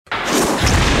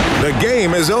The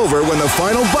game is over when the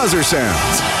final buzzer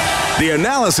sounds. The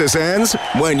analysis ends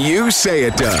when you say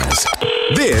it does.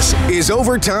 This is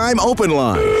Overtime Open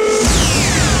Line.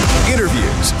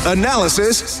 Interviews,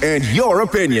 analysis, and your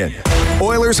opinion.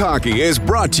 Oilers hockey is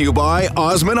brought to you by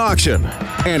Osmond Auction.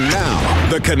 And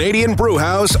now, the Canadian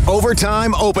Brewhouse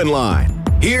Overtime Open Line.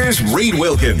 Here's Reed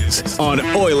Wilkins on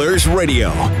Oilers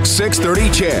Radio, 630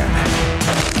 CHED.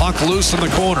 Puck loose in the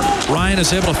corner. Ryan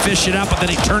is able to fish it up, but then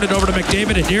he turned it over to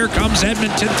McDavid, and here comes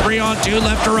Edmonton, 3-on-2,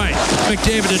 left to right.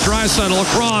 McDavid to Draisaitl,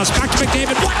 across, back to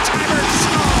McDavid, one-timer,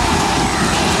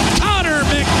 score! Connor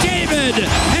McDavid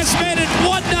has made it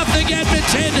 1-0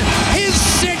 Edmonton, his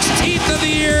 16th of the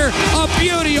year, a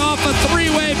beauty off a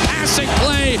three-way passing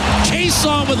play.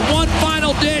 Chiasson with one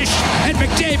final dish, and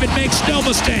McDavid makes no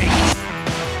mistake.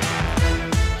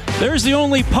 There's the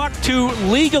only puck to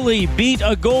legally beat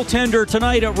a goaltender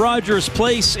tonight at Rogers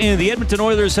Place, and the Edmonton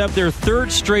Oilers have their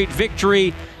third straight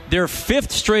victory, their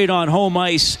fifth straight on home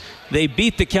ice. They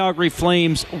beat the Calgary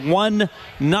Flames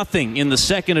 1-0 in the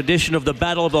second edition of the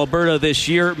Battle of Alberta this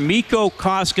year. Mikko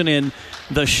Koskinen,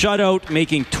 the shutout,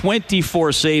 making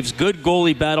 24 saves. Good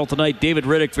goalie battle tonight. David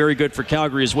Rittich, very good for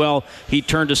Calgary as well. He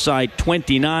turned aside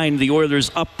 29. The Oilers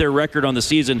upped their record on the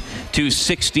season to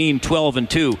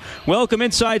 16-12-2. Welcome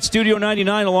inside Studio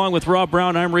 99 along with Rob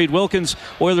Brown. I'm Reed Wilkins.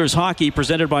 Oilers hockey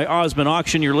presented by Osmond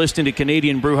Auction. You're listening to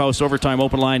Canadian Brewhouse Overtime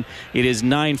Open Line. It is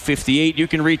 9:58. You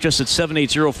can reach us at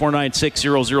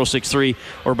 780-496-0063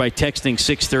 or by texting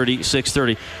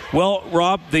 630-630. Well,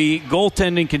 Rob, the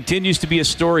goaltending continues to be a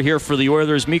story here for the Oilers.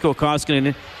 Mikko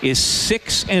Koskinen is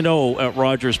 6-0 at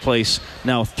Rogers Place,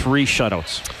 now 3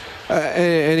 shutouts.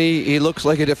 And he looks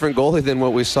like a different goalie than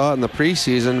what we saw in the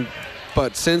preseason.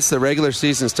 But since the regular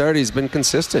season started, he's been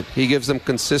consistent. He gives them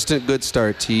consistent good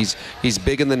starts. He's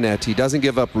big in the net. He doesn't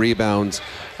give up rebounds.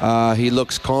 He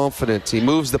looks confident. He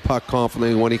moves the puck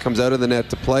confidently when he comes out of the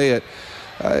net to play it.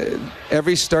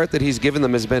 Every start that he's given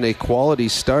them has been a quality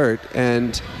start.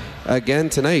 And again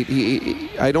tonight,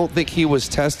 I don't think he was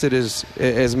tested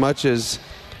as much as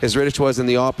Rittich was in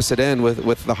the opposite end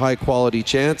with the high quality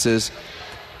chances.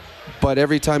 But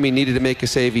every time he needed to make a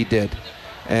save, he did.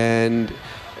 And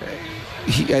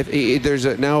there's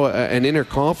now an inner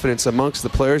confidence amongst the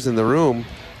players in the room,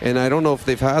 and I don't know if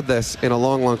they've had this in a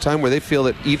long, long time, where they feel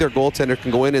that either goaltender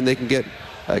can go in and they can get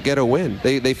a win.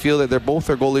 They feel that both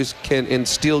their goalies can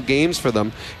steal games for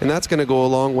them, and that's going to go a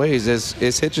long ways, as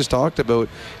Hitch has talked about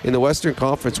in the Western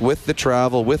Conference, with the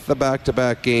travel, with the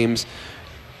back-to-back games.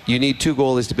 You need 2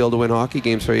 goalies to be able to win hockey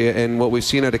games for you, and what we've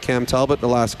seen out of Cam Talbot the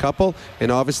last couple,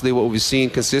 and obviously what we've seen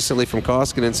consistently from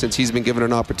Koskinen since he's been given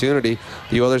an opportunity,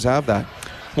 the Oilers have that.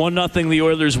 1-0 the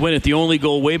Oilers win it. The only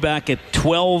goal way back at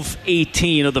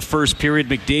 12:18 of the first period.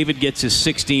 McDavid gets his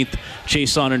 16th.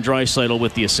 Chiasson and Draisaitl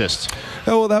with the assists.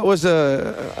 Oh, well, that was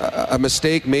a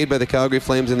mistake made by the Calgary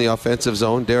Flames in the offensive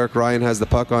zone. Derek Ryan has the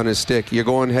puck on his stick. You're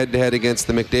going head-to-head against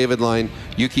the McDavid line.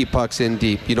 You keep pucks in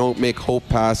deep. You don't make hope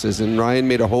passes. And Ryan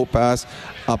made a hope pass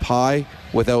up high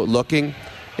without looking.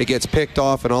 It gets picked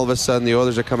off, and all of a sudden the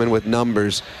Oilers are coming with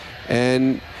numbers.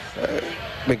 And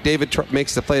McDavid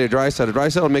makes the play to Draisaitl.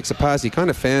 Draisaitl makes a pass. He kind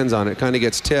of fans on it, kind of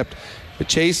gets tipped. But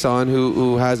Chiasson,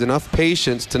 who has enough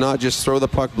patience to not just throw the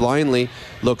puck blindly,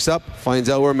 looks up,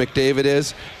 finds out where McDavid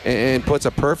is, and puts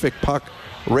a perfect puck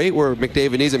right where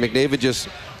McDavid needs it. McDavid just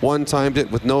one-timed it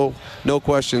with no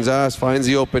questions asked, finds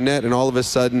the open net, and all of a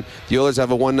sudden the Oilers have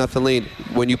a 1-0 lead.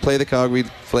 When you play the Calgary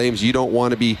Flames, you don't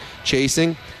want to be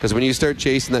chasing, because when you start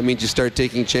chasing, that means you start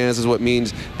taking chances, what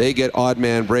means they get odd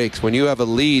man breaks. When you have a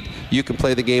lead, you can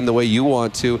play the game the way you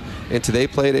want to, and today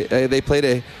they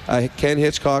played a Ken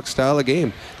Hitchcock style of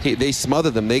game. They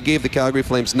smothered them. They gave the Calgary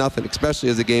Flames nothing, especially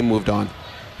as the game moved on.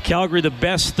 Calgary, the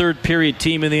best third period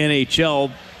team in the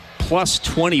NHL, plus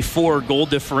 24 goal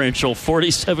differential,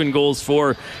 47 goals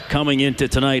for coming into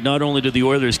tonight. Not only did the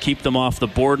Oilers keep them off the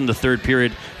board in the third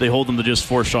period, they hold them to just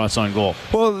 4 shots on goal.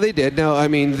 Well, they did. Now, I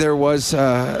mean, there was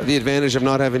the advantage of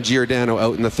not having Giordano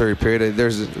out in the third period.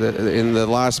 In the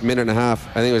last minute and a half,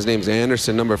 I think his name's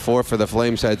Anderson, number 4 for the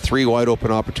Flames, had 3 wide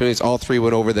open opportunities. All 3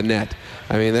 went over the net.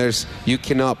 I mean, you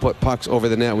cannot put pucks over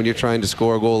the net when you're trying to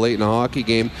score a goal late in a hockey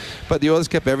game. But the Oilers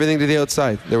kept everything to the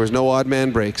outside. There was no odd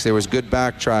man breaks. There was good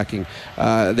backtracking.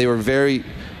 They were very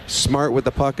smart with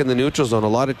the puck in the neutral zone. A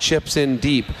lot of chips in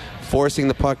deep, forcing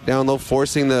the puck down low,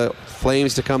 forcing the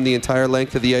Flames to come the entire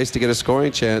length of the ice to get a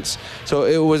scoring chance. So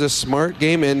it was a smart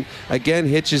game, and again,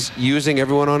 Hitch is using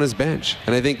everyone on his bench,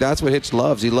 and I think that's what Hitch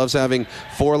loves. He loves having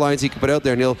 4 lines he can put out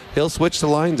there, and he'll switch the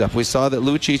lines up. We saw that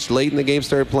Lucic late in the game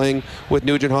started playing with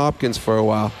Nugent Hopkins for a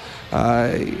while.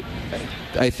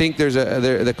 I think there's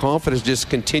the confidence just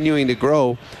continuing to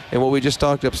grow. And what we just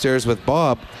talked upstairs with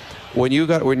Bob, when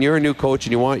you're a new coach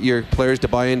and you want your players to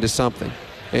buy into something,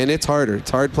 and it's harder.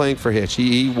 It's hard playing for Hitch.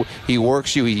 He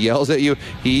works you. He yells at you.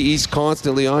 He's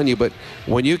constantly on you. But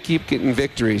when you keep getting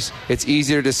victories, it's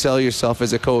easier to sell yourself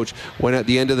as a coach when at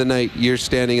the end of the night you're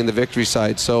standing in the victory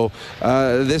side. So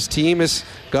this team has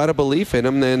got a belief in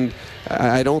them, and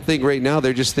I don't think right now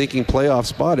they're just thinking playoff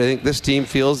spot. I think this team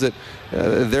feels that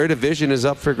their division is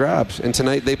up for grabs. And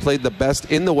tonight they played the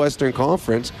best in the Western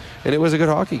Conference, and it was a good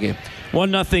hockey game.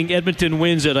 1-0 Edmonton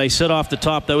wins it. I said off the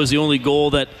top that was the only goal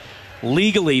that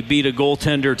legally beat a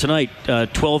goaltender tonight.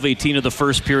 12-18 of the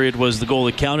first period was the goal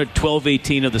that counted.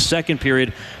 12-18 of the second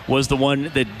period was the one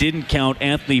that didn't count.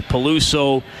 Anthony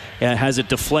Peluso has it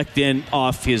deflect in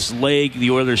off his leg.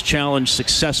 The Oilers challenged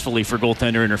successfully for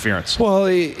goaltender interference. Well,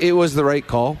 it was the right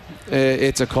call.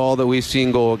 It's a call that we've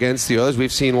seen go against the Oilers.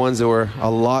 We've seen ones that were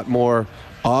a lot more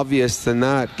obvious than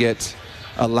that get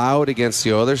allowed against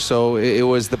the Oilers. So it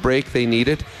was the break they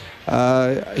needed.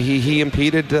 He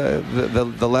impeded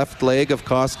the left leg of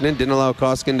Koskinen, didn't allow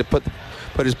Koskinen to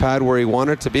put his pad where he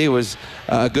wanted it to be. It was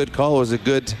a good call. It was a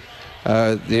good,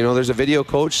 there's a video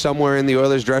coach somewhere in the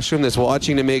Oilers dressing room that's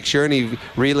watching to make sure, and he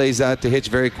relays that to Hitch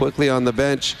very quickly on the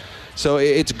bench. So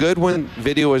it's good when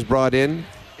video is brought in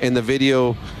and the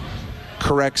video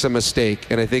corrects a mistake,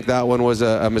 and I think that one was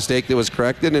a mistake that was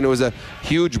corrected, and it was a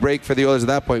huge break for the Oilers at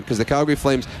that point, because the Calgary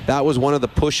Flames, that was one of the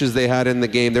pushes they had in the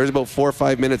game. There was about 4 or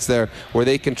 5 minutes there where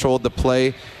they controlled the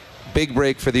play. Big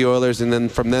break for the Oilers, and then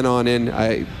from then on in,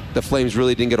 the Flames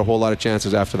really didn't get a whole lot of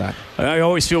chances after that. I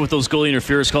always feel with those goalie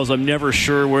interference calls, I'm never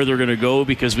sure where they're going to go,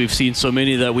 because we've seen so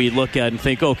many that we look at and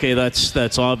think, okay,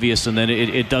 that's obvious, and then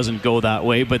it doesn't go that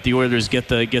way. But the Oilers get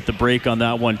the break on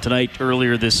that one tonight.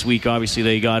 Earlier this week, obviously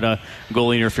they got a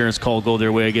goalie interference call go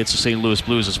their way against the St. Louis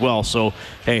Blues as well. So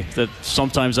hey,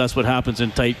 sometimes that's what happens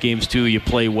in tight games too. You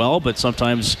play well, but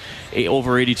sometimes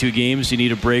over 82 games, you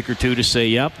need a break or two to say,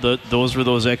 yep, those were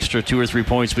those extra 2 or 3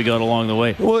 points we got along the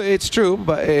way. Well, it's true,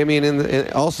 but I mean,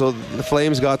 also the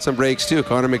Flames got some breaks too.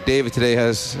 Connor McDavid today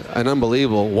has an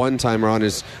unbelievable one-timer on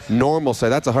his normal side.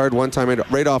 That's a hard one-timer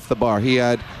right off the bar. He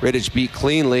had Rittich beat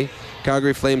cleanly.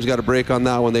 Calgary Flames got a break on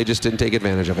that one. They just didn't take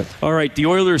advantage of it. All right, the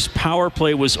Oilers' power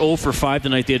play was 0 for 5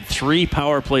 tonight. They had 3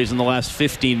 power plays in the last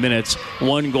 15 minutes.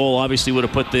 1 goal obviously would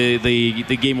have put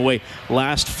the game away.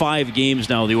 Last 5 games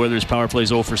now, the Oilers' power play is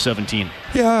 0 for 17.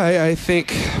 Yeah, I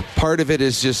think part of it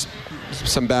is just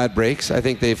some bad breaks. I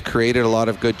think they've created a lot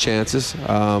of good chances.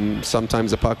 Sometimes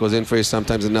the puck goes in for you,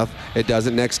 sometimes enough it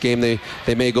doesn't. Next game they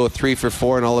may go 3 for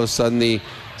 4, and all of a sudden the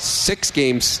 6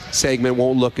 games segment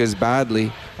won't look as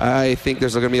badly. I think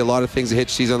there's going to be a lot of things that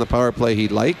Hitch sees on the power play he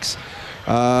likes.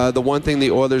 The one thing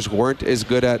the Oilers weren't as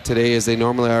good at today as they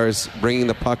normally are is bringing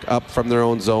the puck up from their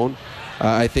own zone.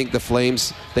 I think the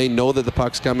Flames, they know that the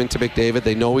puck's coming to McDavid.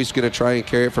 They know he's going to try and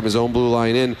carry it from his own blue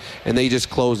line in, and they just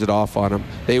closed it off on him.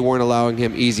 They weren't allowing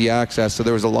him easy access, so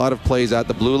there was a lot of plays at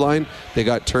the blue line. They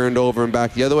got turned over and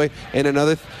back the other way. And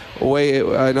another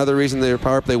reason their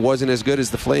power play wasn't as good as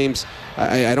the Flames,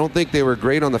 I don't think they were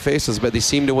great on the faces, but they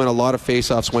seemed to win a lot of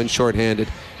faceoffs when shorthanded.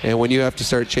 And when you have to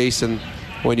start chasing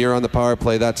when you're on the power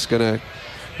play, that's going to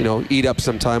eat up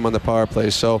some time on the power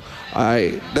play. So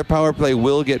their power play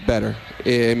will get better.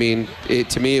 I mean,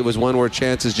 to me, it was one where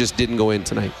chances just didn't go in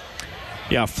tonight.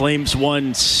 Yeah, Flames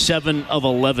won 7 of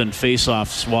 11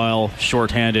 faceoffs while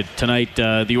shorthanded. Tonight,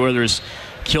 the Oilers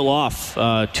kill off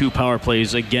 2 power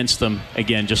plays against them,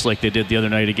 again, just like they did the other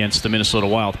night against the Minnesota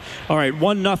Wild. All right,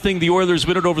 1-0. The Oilers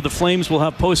win it over the Flames. We'll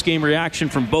have post-game reaction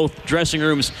from both dressing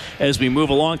rooms as we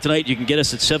move along tonight. You can get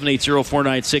us at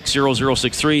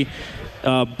 780-496-0063.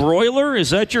 Broiler, is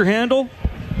that your handle?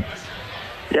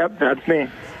 Yep, that's me.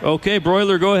 Okay,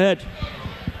 Broiler, go ahead.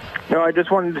 No, I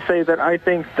just wanted to say that I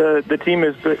think the team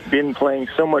has been playing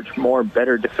so much more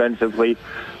better defensively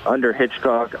under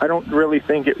Hitchcock. I don't really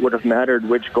think it would have mattered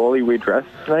which goalie we dressed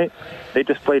tonight. They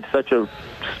just played such a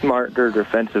smarter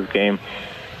defensive game.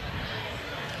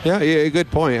 Yeah, good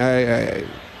point. I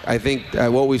think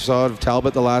what we saw of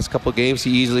Talbot the last couple of games, he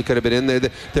easily could have been in there.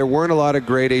 There weren't a lot of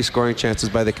grade A scoring chances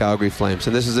by the Calgary Flames,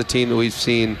 and this is a team that we've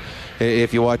seen.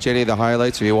 If you watch any of the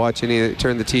highlights or you watch turn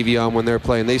the TV on when they're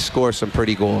playing, they score some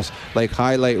pretty goals, like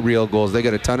highlight reel goals. They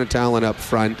got a ton of talent up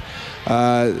front.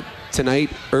 Tonight,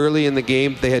 early in the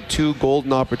game, they had 2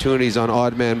 golden opportunities on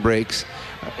odd man breaks.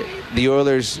 The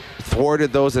Oilers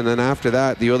thwarted those, and then after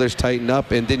that, the Oilers tightened up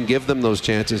and didn't give them those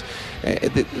chances.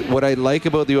 What I like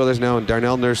about the Oilers now, and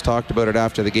Darnell Nurse talked about it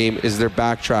after the game, is their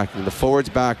backtracking. The forwards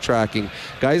backtracking.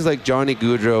 Guys like Johnny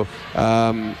Gaudreau,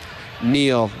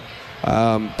 Neal,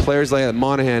 players like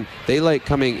Monahan, they like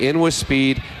coming in with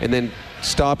speed and then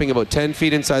stopping about 10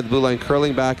 feet inside the blue line,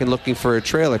 curling back and looking for a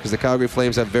trailer, because the Calgary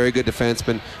Flames have very good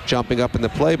defensemen jumping up in the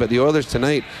play. But the Oilers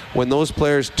tonight, when those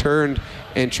players turned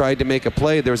and tried to make a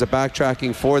play, there was a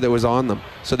backtracking four that was on them.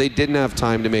 So they didn't have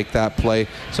time to make that play.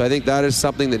 So I think that is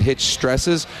something that Hitch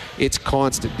stresses. It's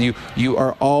constant. You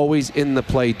are always in the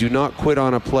play. Do not quit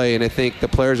on a play. And I think the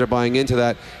players are buying into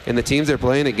that. And the teams they're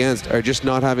playing against are just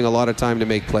not having a lot of time to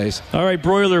make plays. All right,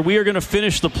 Broiler, we are going to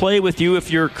finish the play with you.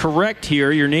 If you're correct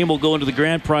here, your name will go into the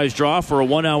grand prize draw for a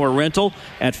 1-hour rental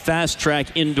at Fast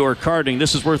Track Indoor Karting.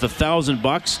 This is worth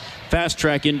 $1,000. Fast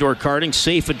Track Indoor Karting,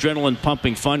 safe,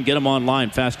 adrenaline-pumping fun. Get them online,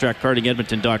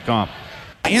 fasttrackkartingedmonton.com.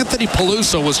 Anthony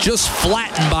Peluso was just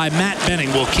flattened by Matt Benning.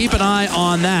 We'll keep an eye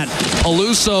on that.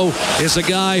 Peluso is a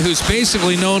guy who's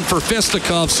basically known for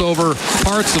fisticuffs over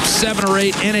parts of 7 or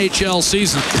 8 NHL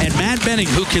seasons. And Matt Benning,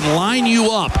 who can line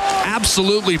you up,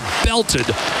 absolutely belted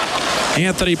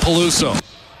Anthony Peluso.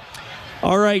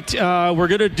 All right, we're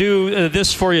going to do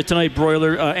this for you tonight,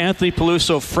 Broiler. Anthony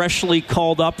Peluso, freshly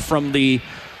called up from the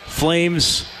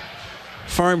Flames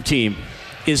farm team.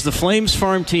 Is the Flames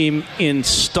farm team in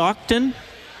Stockton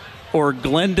or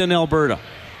Glendon, Alberta?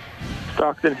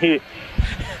 Stockton Heat.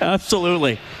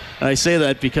 Absolutely. I say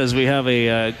that because we have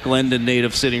a Glendon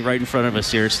native sitting right in front of us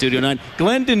here at Studio 9.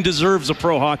 Glendon deserves a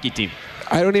pro hockey team.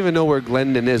 I don't even know where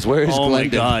Glendon is. Where is Glendon? Oh, my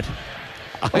God.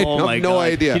 I have no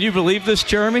idea. Can you believe this,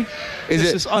 Jeremy?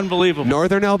 This is unbelievable.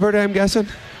 Northern Alberta, I'm guessing?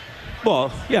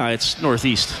 Well, yeah, it's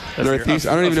northeast. Northeast?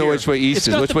 I don't even know which way east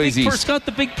is. Which way is east? It's got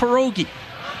the big pierogi.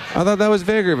 I thought that was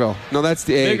Vegreville. No, that's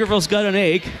the egg. Vegreville's got an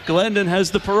egg. Glendon has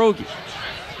the pierogi.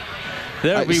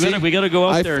 We got to go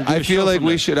out there and do I feel like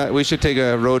we should take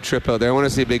a road trip out there. I want to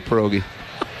see a big pierogi.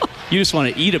 You just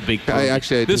want to eat a big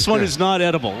pierogi. This one is not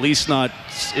edible. At least not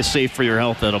safe for your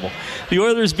health edible. The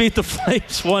Oilers beat the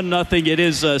Flames 1-0. It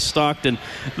is Stockton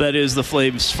that is the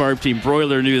Flames farm team.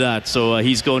 Broiler knew that, so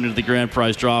he's going into the grand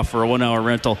prize draw for a 1-hour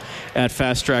rental at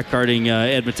Fast Track Karting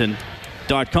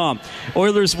Edmonton.com.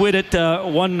 Oilers win it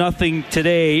 1-0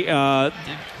 today.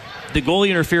 The goalie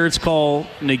interference call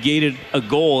negated a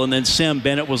goal, and then Sam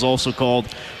Bennett was also called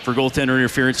for goaltender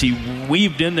interference. He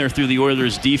weaved in there through the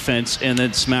Oilers' defense and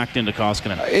then smacked into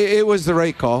Koskinen. It was the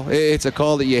right call. It's a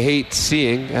call that you hate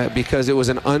seeing because it was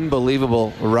an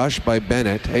unbelievable rush by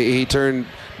Bennett. He turned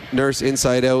Nurse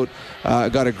inside out,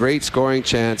 got a great scoring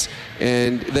chance,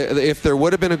 and if there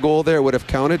would have been a goal there, it would have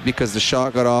counted because the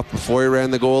shot got off before he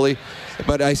ran the goalie.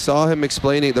 But I saw him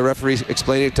the referee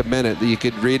explaining it to Bennett, that you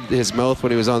could read his mouth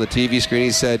when he was on the TV screen.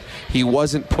 He said he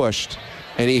wasn't pushed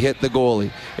and he hit the goalie,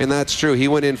 and that's true. He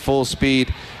went in full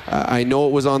speed. I know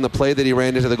it was on the play that he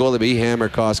ran into the goalie, but he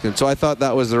hammered Koskinen. So I thought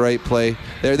that was the right play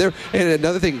there. And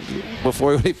another thing,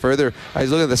 before we went further, I was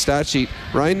looking at the stat sheet.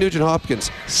 Ryan Nugent-Hopkins,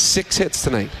 6 hits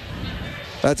tonight.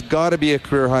 That's got to be a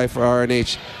career high for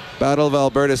RNH. Battle of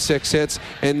Alberta, 6 hits,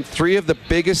 and 3 of the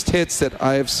biggest hits that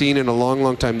I have seen in a long,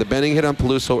 long time. The Benning hit on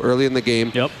Peluso early in the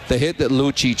game. Yep. The hit that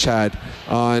Lucic had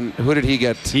on, who did he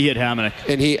get? He hit Hamonic.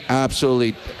 And he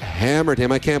absolutely hammered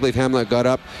him. I can't believe Hamonic got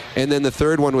up. And then the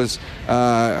third one was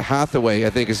Hathaway, I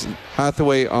think is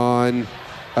Hathaway on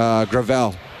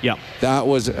Gravel. Yeah. That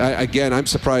was, again, I'm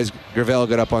surprised Gravel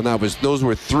got up on that. Those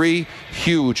were 3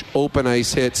 huge open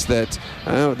ice hits that's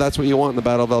what you want in the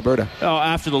Battle of Alberta. Oh,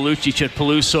 after the Lucic hit,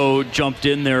 Peluso jumped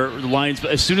in there. The lines,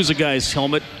 as soon as a guy's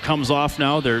helmet comes off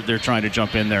now, they're trying to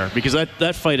jump in there because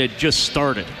that fight had just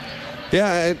started.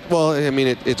 Yeah, well, I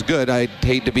mean, it's good. I'd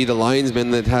hate to be the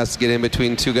linesman that has to get in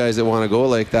between 2 guys that want to go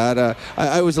like that.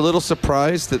 I was a little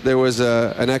surprised that there was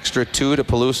an extra 2 to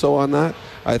Peluso on that.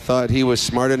 I thought he was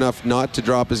smart enough not to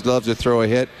drop his gloves or throw a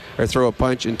hit or throw a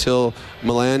punch until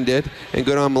Milan did, and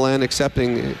good on Milan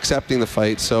accepting the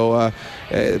fight. So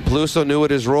Peluso knew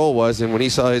what his role was, and when he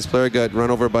saw his player get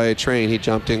run over by a train, he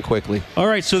jumped in quickly. All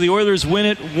right, so the Oilers win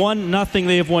it 1-0.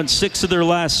 They have won 6 of their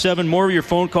last 7. More of your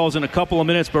phone calls in a couple of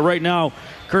minutes, but right now,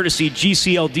 courtesy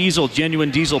GCL Diesel,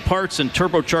 genuine diesel parts and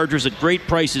turbochargers at great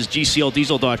prices,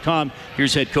 GCLDiesel.com.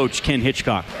 Here's head coach Ken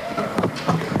Hitchcock.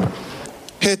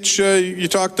 Hitch, you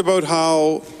talked about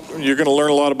how you're going to learn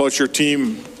a lot about your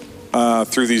team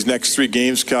through these next 3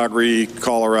 games, Calgary,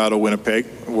 Colorado, Winnipeg.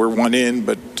 We're 1 in,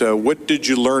 but what did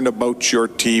you learn about your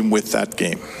team with that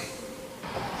game?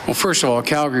 Well, first of all,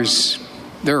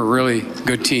 they're a really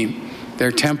good team.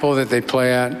 Their tempo that they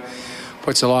play at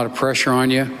puts a lot of pressure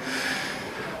on you.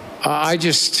 I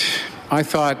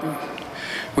thought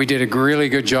we did a really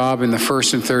good job in the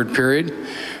first and third period.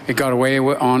 It got away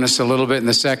on us a little bit in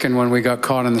the second when we got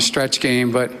caught in the stretch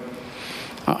game, but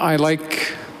I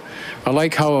like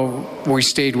how we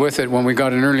stayed with it. When we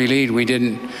got an early lead, we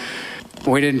didn't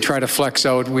we didn't try to flex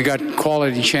out. We got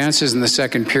quality chances in the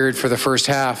second period for the first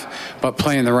half, but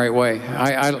playing the right way.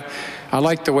 I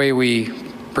like the way we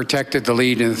protected the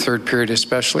lead in the third period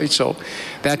especially. So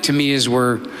that to me is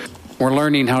we're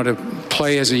learning how to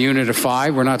play as a unit of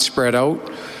 5. We're not spread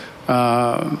out.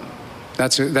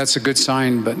 That's a good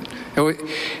sign, but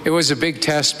it was a big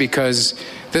test because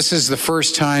this is the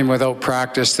first time without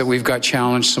practice that we've got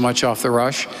challenged so much off the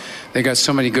rush. They got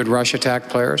so many good rush attack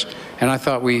players, and I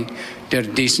thought we did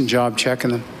a decent job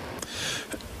checking them.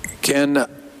 Ken,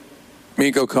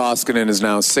 Mikko Koskinen is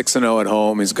now 6-0 at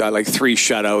home. He's got like 3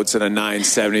 shutouts and a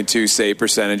 .972 save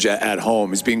percentage at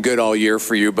home. He's been good all year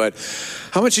for you, but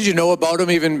how much did you know about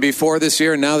him even before this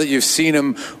year? And now that you've seen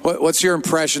him, what's your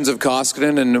impressions of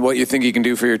Koskinen and what you think he can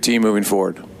do for your team moving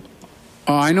forward?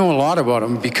 I know a lot about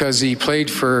him because he played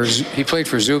for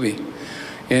Zuby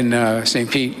in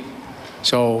St. Pete.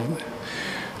 So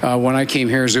when I came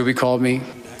here, Zuby called me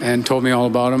and told me all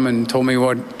about him and told me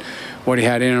what he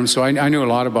had in him. So I knew a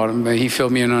lot about him. He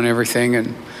filled me in on everything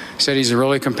and said he's a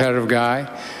really competitive guy.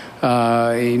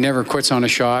 He never quits on a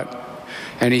shot.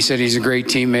 And he said he's a great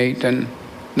teammate. And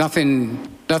nothing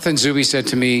Zuby said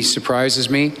to me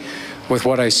surprises me with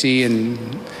what I see in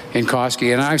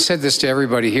Koski. And I've said this to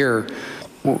everybody here.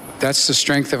 That's the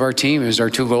strength of our team is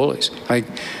our 2 goalies. Like,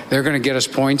 they're going to get us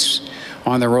points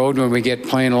on the road when we get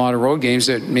playing a lot of road games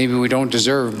that maybe we don't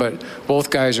deserve, but both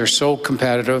guys are so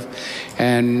competitive,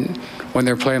 and when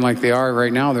they're playing like they are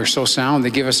right now, they're so sound.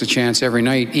 They give us a chance every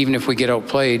night, even if we get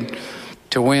outplayed,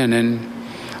 to win. And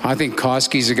I think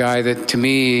Koski's a guy that, to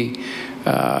me,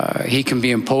 he can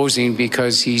be imposing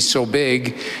because he's so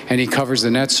big and he covers the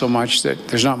net so much that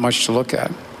there's not much to look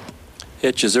at.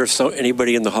 Hitch, is there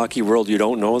anybody in the hockey world you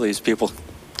don't know? These people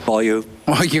call you?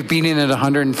 Well, you've been in it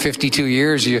 152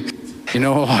 years. You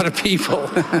know a lot of people.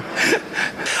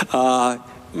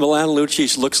 Milan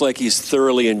Lucic looks like he's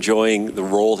thoroughly enjoying the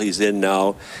role he's in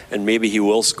now, and maybe he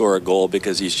will score a goal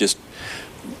because he's just,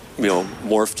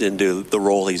 morphed into the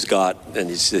role he's got, and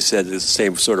he said it's the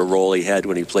same sort of role he had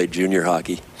when he played junior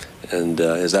hockey. And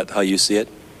is that how you see it?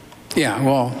 Yeah,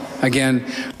 well, again,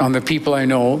 on the people I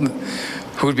know,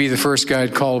 who would be the first guy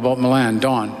I'd call about Milan?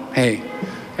 Don Hay.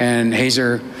 And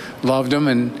Hazer loved him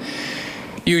and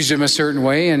used him a certain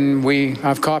way, and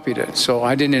I've copied it. So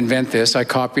I didn't invent this. I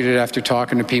copied it after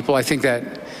talking to people. I think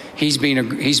that he's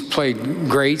played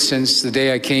great since the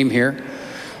day I came here,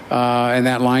 and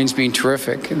that line's been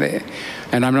terrific.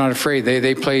 And I'm not afraid.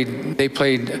 They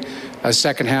played a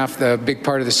second half, the big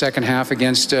part of the second half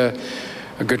against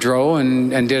Gaudreau,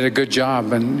 and did a good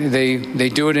job. And they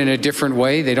do it in a different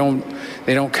way. They don't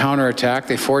counterattack.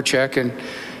 They forecheck, and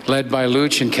led by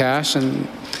Luch and Cass, and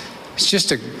it's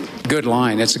just a good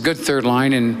line. It's a good third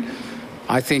line, and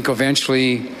I think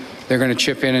eventually they're going to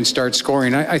chip in and start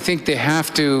scoring. I think they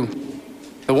have to.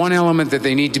 The one element that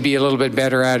they need to be a little bit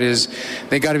better at is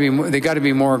they got to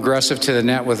be more aggressive to the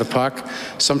net with the puck.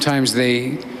 Sometimes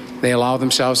they allow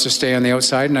themselves to stay on the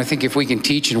outside, and I think if we can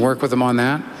teach and work with them on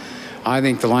that, I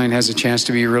think the line has a chance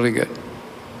to be really good.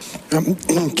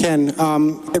 Ken,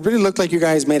 it really looked like you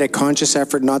guys made a conscious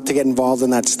effort not to get involved in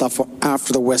that stuff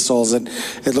after the whistles. And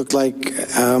it looked like,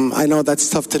 I know that's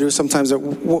tough to do sometimes.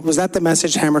 Was that the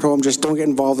message hammered home? Just don't get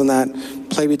involved in that,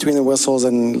 play between the whistles,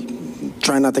 and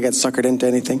try not to get suckered into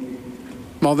anything?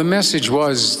 Well, the message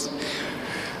was,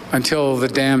 until the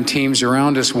damn teams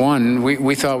around us won,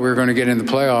 we thought we were going to get in the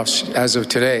playoffs as of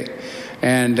today.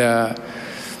 And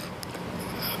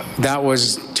that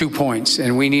was 2 points,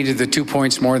 and we needed the 2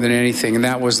 points more than anything, and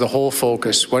that was the whole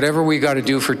focus. Whatever we got to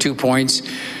do for 2 points,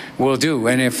 we'll do.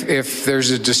 And if there's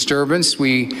a disturbance,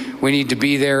 we need to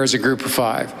be there as a group of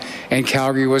 5. And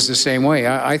Calgary was the same way.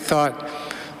 I thought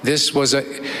this was a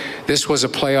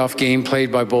playoff game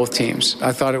played by both teams.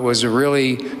 I thought it was a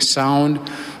really sound,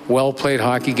 well-played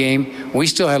hockey game. We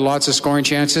still had lots of scoring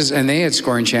chances, and they had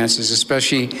scoring chances,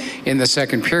 especially in the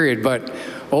second period. But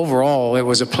overall, it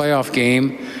was a playoff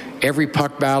game. Every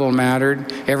puck battle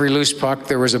mattered. Every loose puck,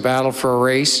 there was a battle for a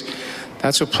race.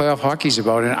 That's what playoff hockey's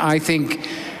about. And I think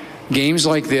games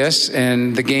like this,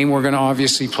 and the game we're going to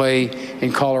obviously play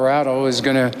in Colorado, is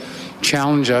going to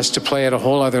challenge us to play at a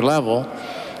whole other level.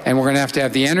 And we're going to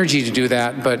have the energy to do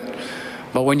that. But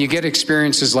when you get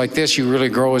experiences like this, you really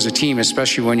grow as a team,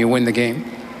 especially when you win the game.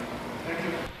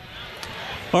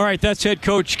 All right, that's head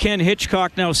coach Ken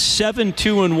Hitchcock, now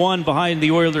 7-2-1 behind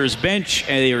the Oilers bench,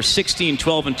 and they are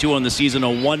 16-12-2 on the season. A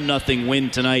 1-0 win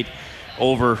tonight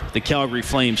over the Calgary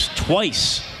Flames.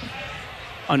 Twice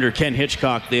under Ken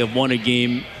Hitchcock, they have won a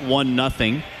game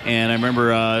 1-0. And I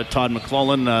remember Todd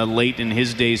McClellan, late in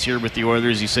his days here with the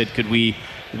Oilers, he said, could we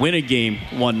win a game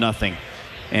 1-0?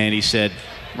 And he said,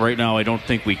 right now I don't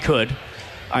think we could.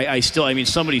 I mean,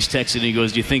 somebody's texted and he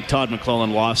goes, "Do you think Todd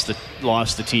McLellan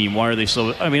lost the team? Why are they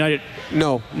so?" I mean,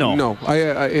 No.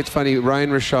 It's funny.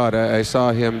 Ryan Rashad, I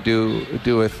saw him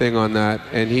do a thing on that,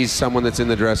 and he's someone that's in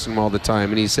the dressing room all the time,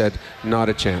 and he said, "Not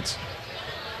a chance."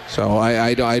 So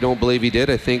I don't believe he did.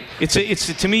 I think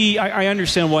it's to me. I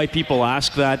understand why people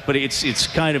ask that, but it's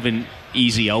kind of an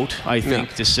easy out, I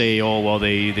think, to say, "Oh, well,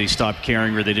 they stopped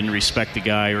caring or they didn't respect the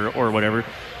guy or whatever."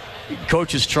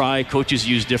 Coaches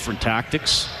use different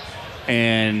tactics,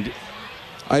 and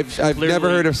I've never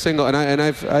heard a single, and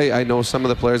I know some of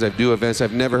the players. I do events.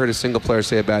 I've never heard a single player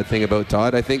say a bad thing about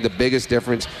Todd. I think the biggest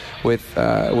difference with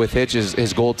Hitch is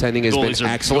his goaltending has been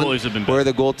excellent, where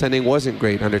the goaltending wasn't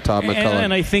great under Todd McLellan.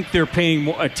 And I think they're paying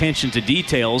more attention to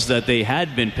details that they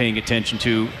had been paying attention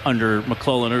to under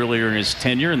McLellan earlier in his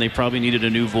tenure, and they probably needed a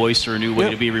new voice or a new way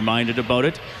to be reminded about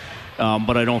it.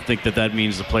 But I don't think that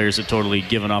means the players had totally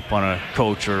given up on a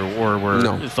coach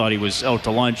or thought he was out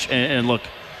to lunch. And look,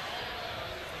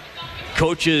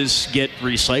 coaches get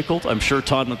recycled. I'm sure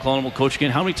Todd McLellan will coach again.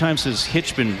 How many times has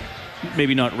Hitch been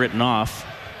maybe not written off,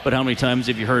 but how many times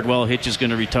have you heard, well, Hitch is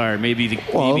going to retire? Maybe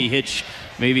Hitch.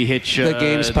 The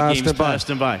game's passed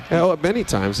him by. Yeah, many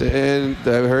times. And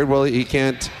I heard, well,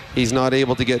 he's not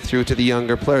able to get through to the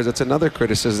younger players. That's another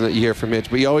criticism that you hear from Hitch.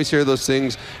 But you always hear those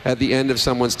things at the end of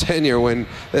someone's tenure when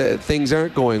things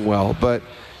aren't going well. But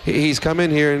he's come in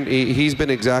here and he's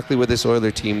been exactly what this Oiler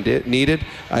team needed.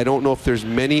 I don't know if there's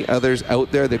many others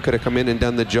out there that could have come in and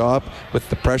done the job with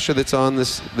the pressure that's on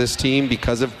this team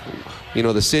because of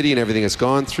the city and everything it's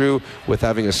gone through with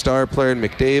having a star player in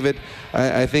McDavid.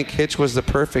 I think Hitch was the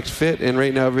perfect fit, and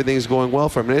right now everything's going well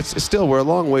for him. And it's still, we're a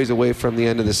long ways away from the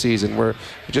end of the season. We're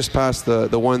just past the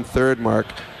 1/3 mark.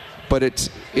 But it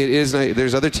is nice.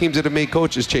 There's other teams that have made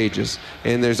coaches changes,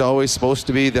 and there's always supposed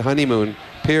to be the honeymoon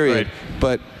period. Right.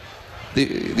 But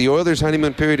the Oilers'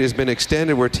 honeymoon period has been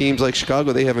extended, where teams like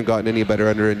Chicago, they haven't gotten any better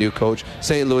under a new coach.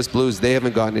 St. Louis Blues, they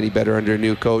haven't gotten any better under a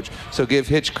new coach. So give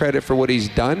Hitch credit for what he's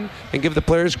done, and give the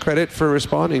players credit for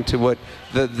responding to what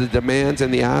the demands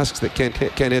and the asks that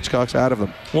Ken Hitchcock's out of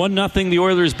them. 1-0, the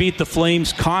Oilers beat the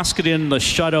Flames. Koskinen, the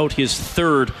shutout, his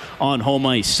third on home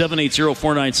ice.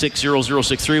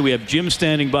 780-496-0063. We have Jim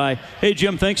standing by. Hey,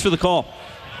 Jim, thanks for the call.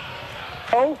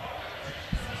 Oh?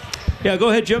 Yeah, go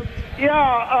ahead, Jim.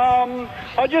 Yeah,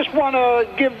 I just want to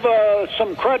give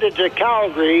some credit to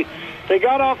Calgary. They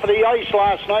got off of the ice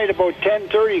last night about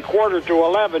 10:30,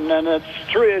 11:15, and it's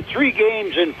three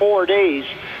games in 4 days.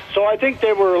 So I think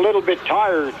they were a little bit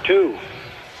tired, too.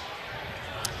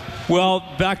 Well,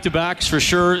 back-to-backs for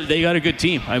sure. They got a good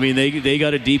team. I mean, they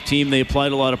got a deep team. They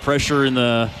applied a lot of pressure in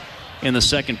the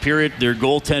second period. Their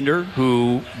goaltender,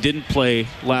 who didn't play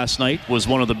last night, was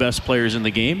one of the best players in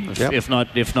the game, if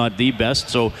not the best.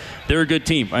 So they're a good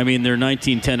team. I mean, they're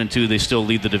 19-10-2. They still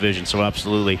lead the division. So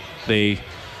absolutely, they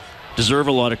deserve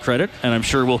a lot of credit, and I'm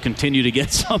sure we'll continue to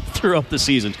get some throughout the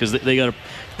season because they got a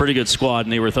pretty good squad,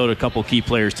 and they were without a couple key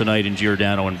players tonight in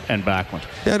Giordano and Backlund.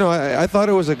 Yeah, no, I thought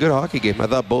it was a good hockey game. I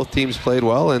thought both teams played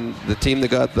well, and the team that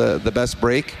got the best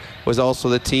break was also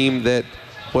the team that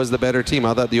was the better team.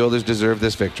 I thought the Oilers deserved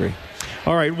this victory.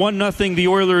 All right, 1-0. The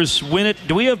Oilers win it.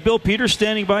 Do we have Bill Peters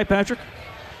standing by, Patrick?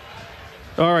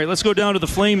 All right, let's go down to the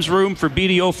Flames room for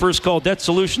BDO First Call Debt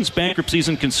Solutions, bankruptcies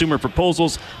and consumer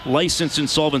proposals, licensed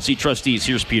insolvency trustees.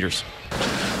 Here's Peters.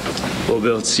 Well,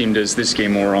 Bill, it seemed as this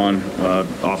game wore on,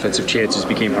 offensive chances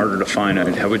became harder to find.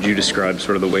 How would you describe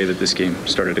sort of the way that this game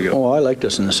started to go? Oh, I liked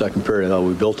us in the second period. I thought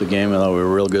we built the game. I thought we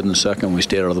were real good in the second. We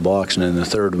stayed out of the box. And in the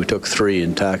third, we took three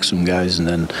and taxed some guys. And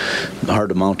then hard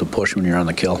to mount to push when you're on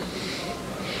the kill.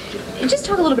 And just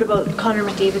talk a little bit about Connor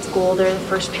McDavid's goal there in the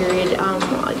first period. I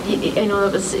know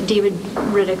that was David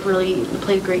Rittich really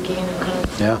played a great game.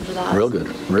 After that. Real good.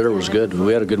 Ritter was good.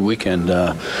 We had a good weekend.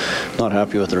 Not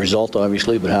happy with the result,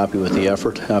 obviously, but happy with the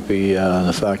effort. Happy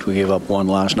the fact we gave up one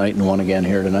last night and one again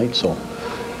here tonight. So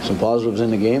some positives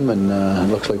in the game, and it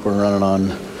looks like we're running on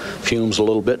fumes a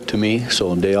little bit to me.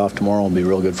 So a day off tomorrow will be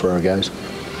real good for our guys.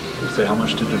 So how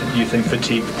much did you think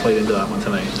fatigue played into that one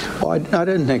tonight? Well, I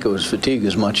didn't think it was fatigue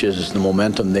as much as the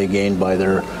momentum they gained by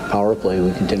their power play.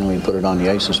 We continually put it on the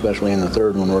ice, especially in the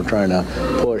third when we're trying to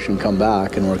push and come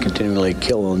back, and we're continually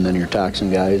killing, and then you're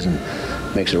taxing guys, and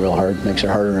makes it real hard. Makes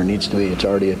it harder than it needs to be. It's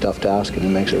already a tough task, and it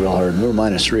makes it real hard. And we were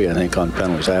 -3, I think, on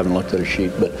penalties. I haven't looked at a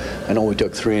sheet, but I know we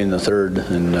took 3 in the third,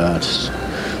 and it's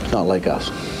not like us.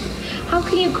 How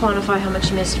can you quantify how much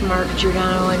you missed Mark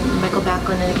Giordano and Michael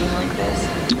Backlund in a game like this?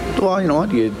 Well, you know what?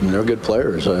 They're good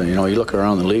players. You look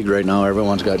around the league right now,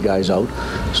 everyone's got guys out.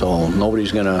 So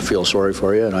nobody's going to feel sorry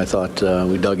for you. And I thought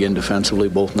we dug in defensively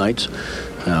both nights.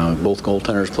 Both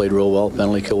goaltenders played real well.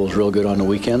 Penalty kill was real good on the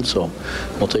weekend, so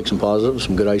we'll take some positives,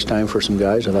 some good ice time for some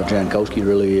guys. I thought Jankowski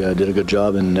really did a good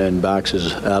job in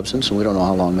Bax's absence, and we don't know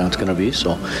how long that's going to be,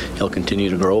 so he'll continue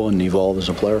to grow and evolve as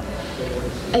a player.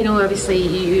 I know, obviously,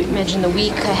 you mentioned the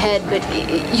week ahead, but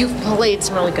you've played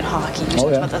some really good hockey. You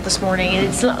talked about that this morning, and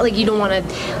it's not like you don't want to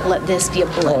let this be a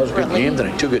blip. It was a good game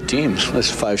tonight. Two good teams. This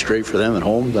is 5 straight for them at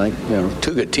home.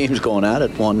 Two good teams going at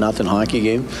it. 1-0 hockey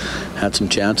game. Had some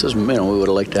chances. We would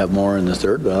have liked to have more in the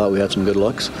third, but I thought we had some good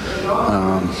looks.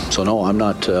 So no, I'm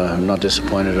not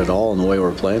disappointed at all in the way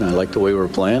we're playing. I like the way we're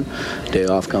playing. Day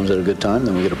off comes at a good time,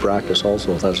 then we get a practice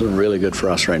also. That's really good for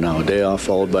us right now. A day off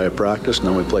followed by a practice, and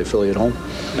then we play Philly at home.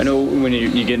 I know when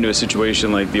you get into a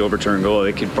situation like the overturned goal,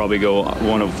 it could probably go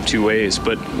one of two ways.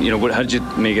 But how did you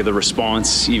make of the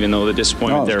response, even though the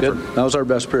disappointment there? That was our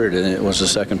best period, and it was the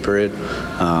second period.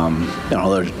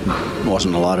 There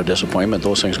wasn't a lot of disappointment.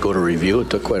 Those things go to review. It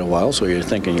took quite a while, so you're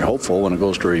hopeful when it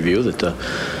goes to review that the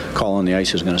call on the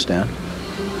ice is going to stand.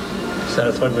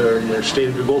 Satisfied with your state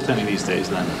of your goaltending these days,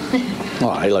 then? Well,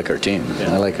 I like our team.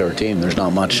 I like our team. There's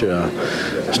not much I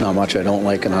don't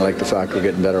like, and I like the fact we're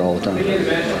getting better all the time.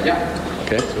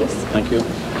 Okay, thank you.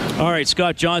 All right,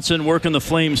 Scott Johnson working the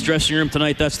Flames dressing room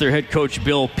tonight. That's their head coach,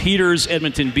 Bill Peters.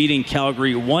 Edmonton beating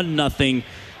Calgary 1-0.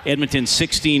 Edmonton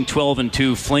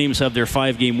 16-12-2. Flames have their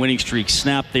 5-game winning streak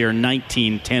snapped. They are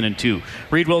 19-10-2.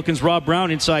 Reed Wilkins, Rob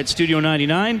Brown inside Studio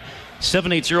 99.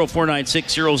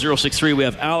 780-496-0063. We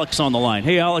have Alex on the line.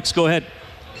 Hey, Alex, go ahead.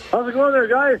 How's it going there,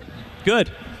 guys?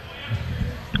 Good.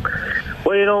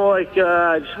 Well, I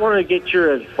just wanted to get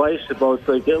your advice about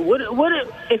what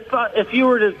if you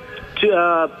were to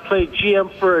play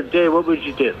GM for a day, what would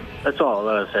you do? That's all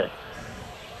I'm gonna say.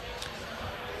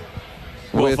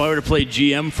 Well, if I were to play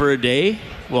GM for a day,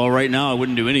 well, right now I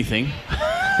wouldn't do anything.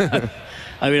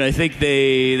 I think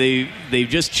they've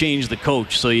just changed the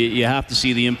coach, so you have to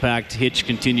see the impact Hitch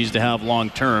continues to have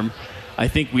long term. I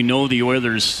think we know the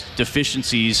Oilers'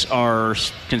 deficiencies are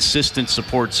consistent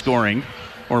support scoring,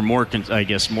 or more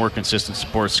consistent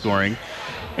support scoring,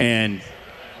 and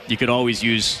you could always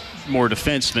use more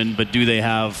defensemen, but do they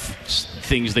have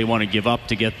things they want to give up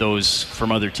to get those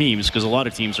from other teams? Because a lot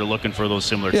of teams are looking for those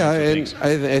similar things.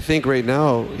 I think right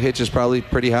now Hitch is probably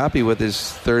pretty happy with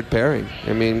his third pairing.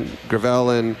 I mean, Gravel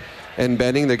and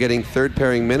Benning, they're getting third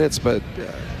pairing minutes, but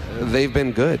they've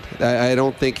been good. I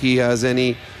don't think he has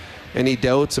any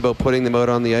doubts about putting them out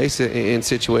on the ice in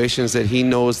situations that he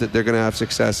knows that they're going to have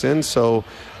success in. So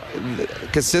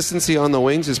consistency on the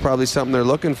wings is probably something they're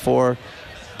looking for.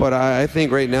 But I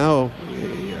think right now,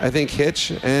 I think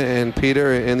Hitch and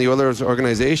Peter and the Oilers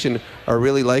organization are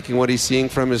really liking what he's seeing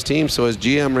from his team. So as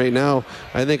GM right now,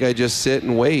 I think I just sit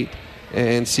and wait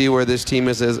and see where this team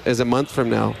is as a month from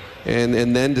now, and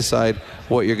then decide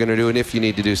what you're going to do and if you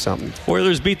need to do something.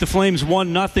 Oilers beat the Flames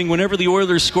 1-0. Whenever the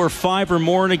Oilers score 5 or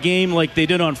more in a game like they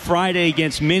did on Friday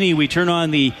against Mini, we turn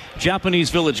on the Japanese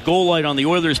Village goal light on the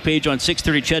Oilers page on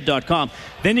 630ched.com.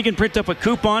 Then you can print up a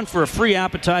coupon for a free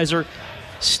appetizer.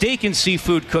 Steak and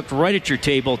seafood cooked right at your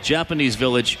table. Japanese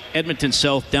Village, Edmonton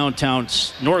South, downtown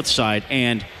North Side,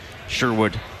 and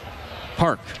Sherwood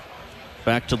Park.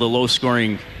 Back to the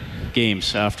low-scoring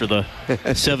games after the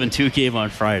 7-2 game on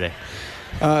Friday.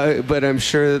 But I'm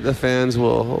sure that the fans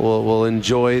will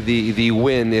enjoy the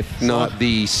win, if not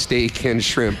the steak and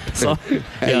shrimp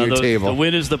at your table. The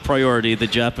win is the priority. The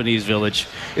Japanese Village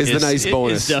is the nice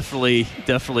bonus. Is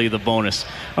definitely the bonus.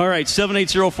 All right,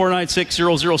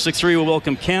 780-496-0063. We'll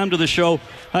welcome Cam to the show.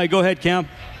 Hi, go ahead, Cam.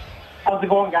 How's it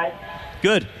going, guys?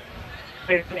 Good.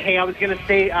 Hey, I was going to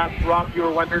say, Rob, you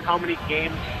were wondering how many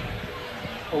games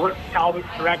what Talbot's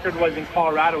record was in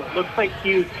Colorado. It looks like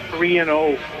he was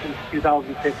 3-0 since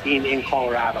 2015 in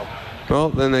Colorado. Well,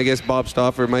 then I guess Bob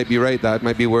Stauffer might be right. That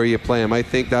might be where you play him. I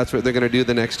think that's what they're going to do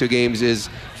the next 2 games is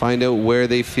find out where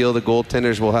they feel the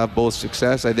goaltenders will have both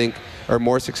success. Or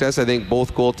more success. I think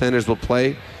both goaltenders will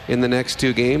play in the next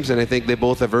 2 games, and I think they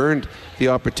both have earned the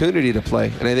opportunity to play.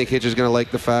 And I think Hitch is going to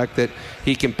like the fact that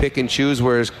he can pick and choose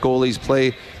where his goalies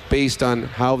play based on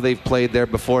how they've played there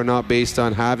before, not based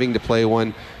on having to play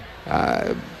one.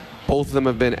 Both of them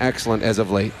have been excellent as of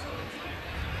late.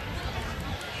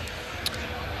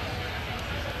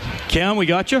 Cam, we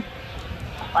got you?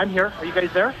 I'm here. Are you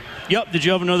guys there? Yep. Did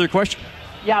you have another question?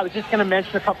 Yeah, I was just going to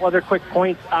mention a couple other quick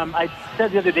points. I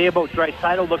said the other day about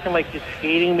Draisaitl looking like his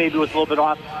skating maybe was a little bit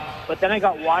off. But then I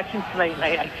got watching tonight, and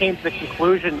I came to the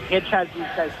conclusion Hitch has these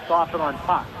guys soften on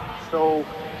puck. So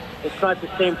it's not the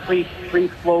same free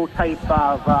flow type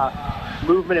of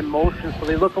movement and motion, so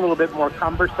they look a little bit more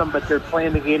cumbersome, but they're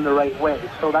playing the game the right way.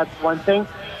 So that's one thing.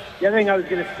 The other thing I was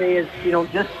going to say is,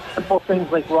 just simple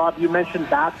things like, Rob, you mentioned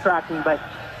backtracking, but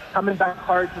coming back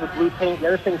hard to the blue paint. The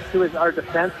other thing, too, is our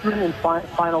defensemen in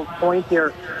final point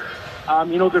here.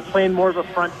 They're playing more of a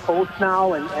front post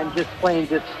now and just playing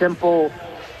just simple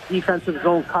defensive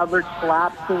zone coverage,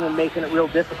 collapsing and making it real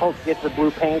difficult to get to the blue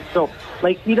paint. So,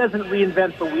 he doesn't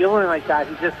reinvent the wheel or anything like that.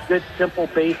 He's just good, simple,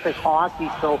 basic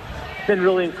hockey. So it's been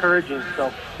really encouraging.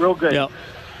 So real good.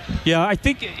 Yeah, I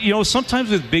think, sometimes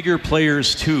with bigger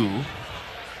players, too,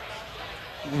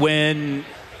 when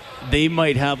they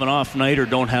might have an off night or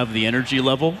don't have the energy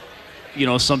level,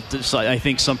 I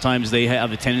think sometimes they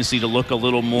have a tendency to look a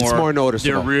little more. It's more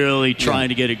noticeable. They're really trying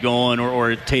to get it going,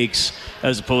 or it takes,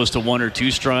 as opposed to 1 or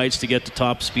 2 strides to get to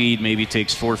top speed, maybe it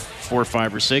takes 4,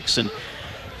 5, or 6. And,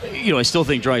 I still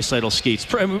think Draisaitl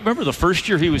skates. Remember the first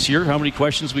year he was here, how many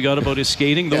questions we got about his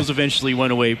skating? Those eventually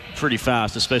went away pretty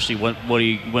fast, especially when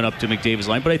he went up to McDavid's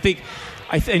line. But I think,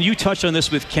 and you touched on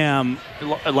this with Cam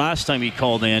last time he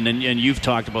called in, and you've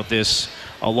talked about this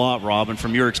a lot, Robin,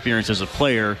 from your experience as a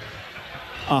player.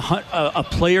 A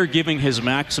player giving his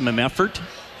maximum effort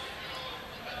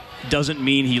doesn't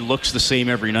mean he looks the same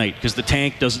every night, because the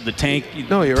tank doesn't.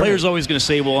 No, you're player's right. always going to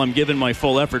say, "Well, I'm giving my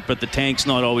full effort," but the tank's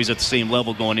not always at the same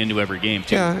level going into every game,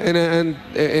 too. Yeah, and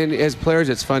as players,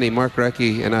 it's funny. Mark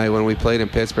Recchi and I, when we played in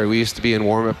Pittsburgh, we used to be in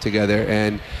warm-up together,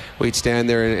 and we'd stand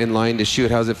there in line to shoot.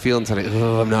 How's it feeling tonight?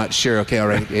 Oh, I'm not sure. Okay, all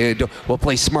right. We'll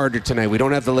play smarter tonight. We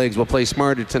don't have the legs. We'll play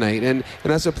smarter tonight. And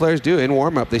that's what players do in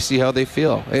warm-up. They see how they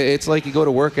feel. It's like you go to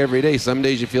work every day. Some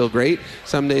days you feel great.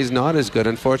 Some days not as good.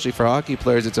 Unfortunately for hockey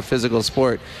players, it's a physical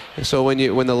sport. So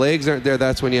when the legs aren't there,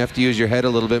 that's when you have to use your head a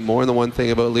little bit more. And the one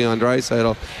thing about Leon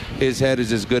Draisaitl, his head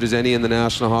is as good as any in the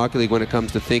National Hockey League when it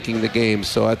comes to thinking the game.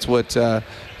 So that's what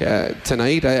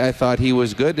tonight I thought he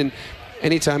was good. And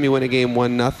anytime you win a game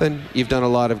 1-0, you've done a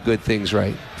lot of good things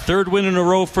right. Third win in a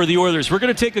row for the Oilers. We're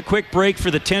going to take a quick break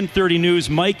for the 10:30 news.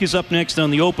 Mike is up next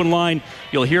on the open line.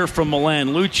 You'll hear from Milan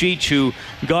Lucic, who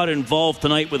got involved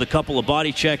tonight with a couple of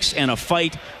body checks and a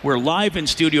fight. We're live in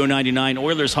Studio 99,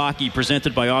 Oilers Hockey,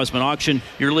 presented by Osmond Auction.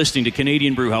 You're listening to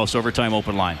Canadian Brewhouse Overtime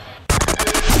Open Line.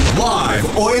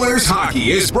 Live Oilers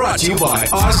Hockey is brought to you by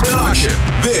Osmond Auction.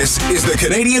 This is the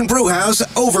Canadian Brewhouse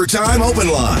Overtime Open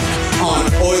Line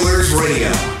on Oilers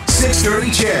Radio.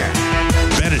 630 CHED.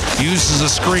 Bennett uses a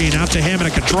screen out to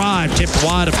Hamonic, a drive tipped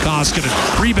wide of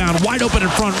Koskinen. Rebound wide open in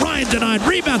front. Ryan denied.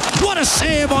 Rebound. What a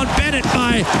save on Bennett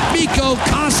by Mikko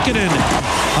Koskinen.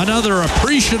 Another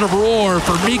appreciative roar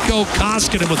for Mikko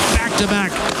Koskinen with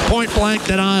back-to-back point-blank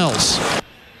denials.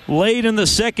 Late in the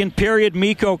second period,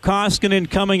 Mikko Koskinen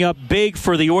coming up big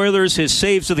for the Oilers. His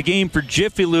saves of the game for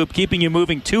Jiffy Lube, keeping you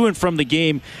moving to and from the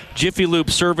game.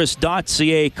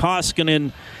 JiffyLubeService.ca.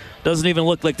 Koskinen doesn't even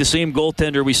look like the same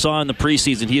goaltender we saw in the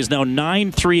preseason. He is now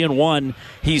 9-3-1.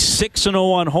 He's 6-0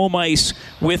 on home ice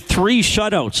with 3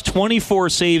 shutouts, 24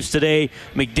 saves today.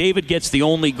 McDavid gets the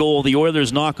only goal. The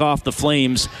Oilers knock off the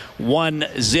Flames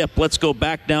 1-0. Let's go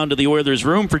back down to the Oilers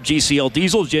room for GCL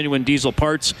Diesel, genuine diesel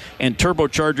parts and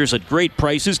turbochargers at great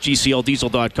prices.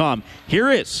 GCLDiesel.com.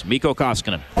 Here is Mikko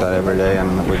Koskinen. Every day,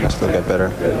 and we can still get better.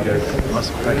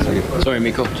 Sorry,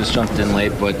 Mikko, just jumped in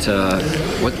late, but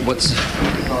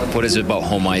what is it about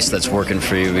home ice that's working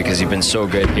for you? Because you've been so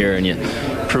good here, and you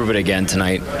prove it again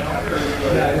tonight.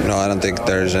 No, I don't think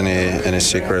there's any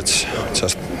secrets.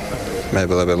 Just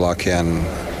maybe a little bit lucky, and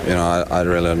I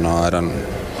really don't know. I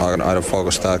don't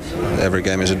focus that. Every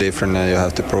game is different, and you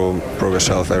have to prove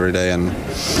yourself every day, and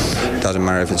it doesn't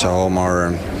matter if it's a home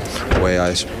or away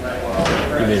ice.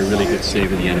 You made a really good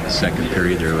save at the end of the second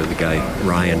period there with the guy,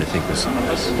 Ryan, I think was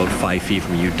about 5 feet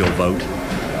from you, dove out.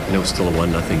 It was still a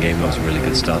 1-0 game. That was really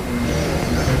good stuff.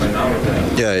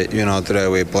 Yeah, today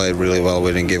we played really well.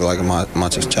 We didn't give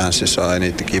much of chances, so I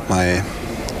need to keep my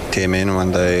team in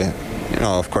when they,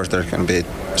 of course there can be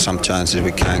some chances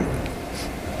we can't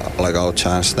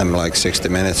out-chance them 60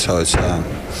 minutes, so it's I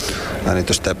need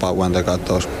to step up when they got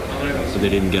those. So they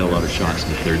didn't get a lot of shots in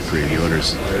the third period. The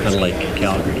Oilers, unlike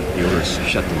Calgary, the Oilers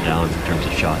shut them down in terms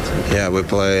of shots. Yeah, we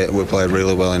played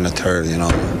really well in the third,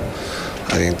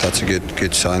 I think that's a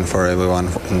good sign for everyone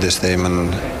in this team,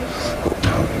 and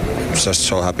I'm just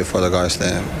so happy for the guys.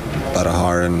 They battle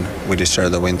hard, and we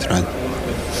deserve the win tonight.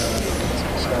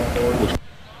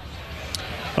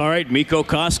 All right. right, Mikko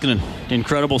Koskinen,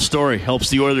 incredible story. Helps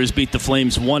the Oilers beat the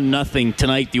Flames 1-0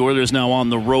 tonight. The Oilers now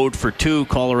on the road for 2.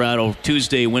 Colorado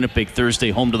Tuesday, Winnipeg Thursday,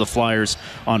 home to the Flyers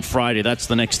on Friday. That's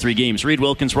the next 3 games. Reed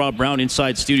Wilkins, Rob Brown,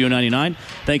 inside Studio 99.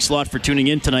 Thanks a lot for tuning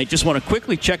in tonight. Just want to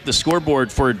quickly check the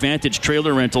scoreboard for Advantage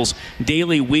Trailer Rentals.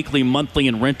 Daily, weekly, monthly,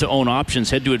 and rent-to-own options.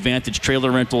 Head to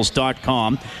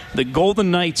AdvantageTrailerRentals.com. The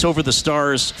Golden Knights over the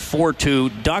Stars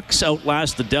 4-2. Ducks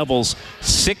outlast the Devils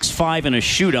 6-5 in a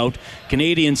shootout.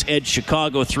 Canadians edge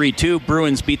Chicago 3-2.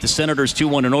 Bruins beat the Senators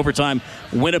 2-1 in overtime.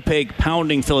 Winnipeg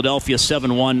pounding Philadelphia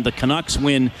 7-1. The Canucks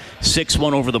win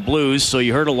 6-1 over the Blues. So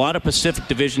you heard a lot of Pacific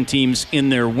Division teams in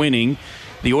there winning.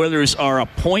 The Oilers are a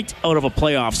point out of a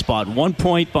playoff spot. 1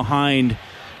 point behind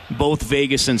both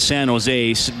Vegas and San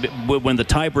Jose. When the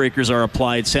tiebreakers are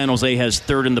applied, San Jose has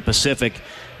 3rd in the Pacific.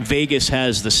 Vegas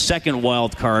has the 2nd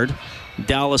wild card.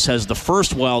 Dallas has the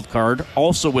 1st wild card,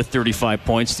 also with 35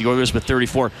 points. The Oilers with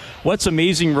 34. What's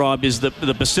amazing, Rob, is the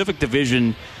Pacific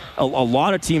Division, a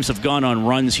lot of teams have gone on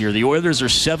runs here. The Oilers are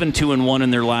 7-2-1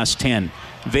 in their last 10.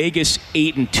 Vegas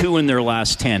 8-2 in their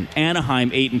last 10.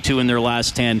 Anaheim 8-2 in their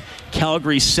last 10.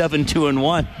 Calgary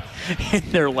 7-2-1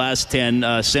 in their last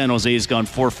 10. San Jose has gone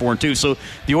 4-4-2. So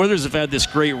the Oilers have had this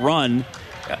great run.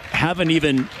 Haven't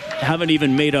even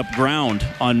made up ground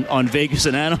on Vegas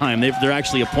and Anaheim. They're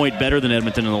actually a point better than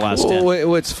Edmonton in the last 10.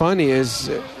 What's funny is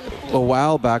a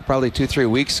while back, probably 2-3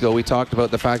 weeks ago, we talked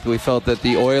about the fact that we felt that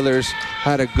the Oilers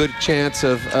had a good chance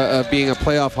of being a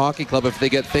playoff hockey club if they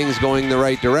get things going the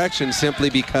right direction, simply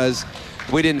because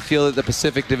we didn't feel that the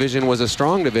Pacific Division was a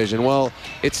strong division. Well,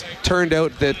 it's turned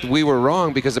out that we were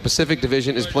wrong, because the Pacific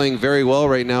Division is playing very well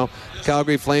right now.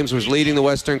 Calgary Flames was leading the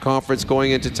Western Conference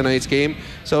going into tonight's game.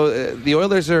 So the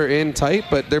Oilers are in tight,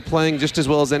 but they're playing just as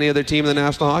well as any other team in the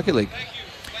National Hockey League.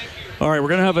 All right, we're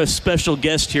going to have a special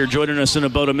guest here joining us in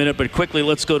about a minute, but quickly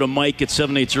let's go to Mike at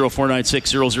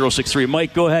 780-496-0063.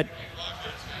 Mike, go ahead.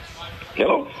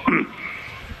 Hello.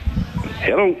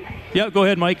 Hello. Yeah, go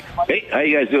ahead, Mike. Hey, how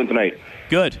you guys doing tonight?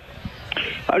 Good.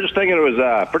 I was just thinking it was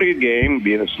a pretty good game,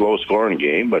 being a slow-scoring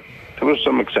game, but there was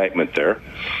some excitement there.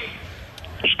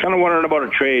 Just kind of wondering about a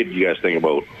trade you guys think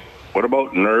about. What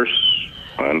about Nurse?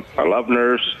 I love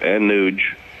Nurse and Nuge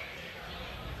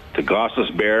to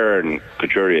Gostisbehere and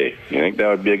Couturier. You think that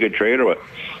would be a good trade or what?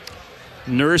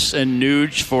 Nurse and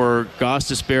Nuge for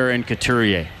Gostisbehere and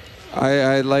Couturier.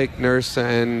 I like Nurse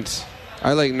and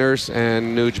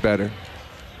Nuge better.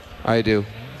 I do.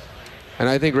 And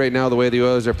I think right now, the way the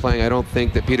Oilers are playing, I don't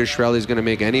think that Peter Chiarelli is going to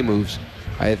make any moves.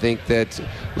 I think that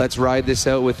let's ride this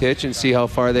out with Hitch and see how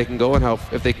far they can go and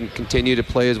if they can continue to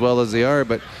play as well as they are.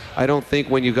 But I don't think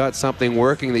when you got something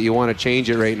working that you want to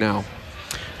change it right now.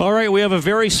 All right, we have a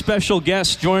very special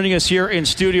guest joining us here in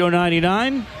Studio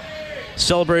 99,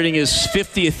 celebrating his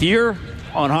 50th year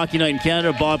on Hockey Night in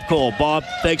Canada, Bob Cole. Bob,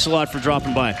 thanks a lot for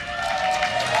dropping by.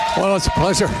 Well, it's a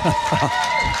pleasure.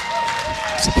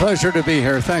 It's a pleasure to be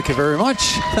here. Thank you very much.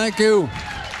 Thank you.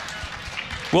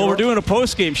 Well, we're doing a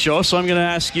post-game show, so I'm going to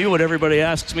ask you what everybody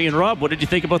asks me and Rob. What did you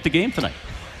think about the game tonight?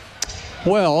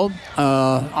 Well,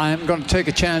 I'm going to take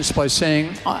a chance by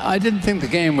saying I didn't think the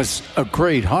game was a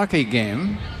great hockey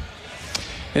game,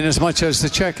 in as much as the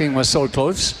checking was so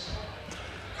close.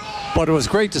 But it was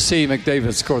great to see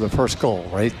McDavid score the first goal,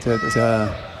 right?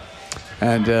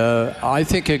 And I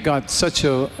think it got such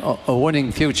a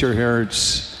winning future here.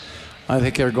 I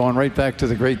think they're going right back to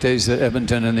the great days at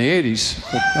Edmonton in the 80s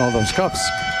with all those cups.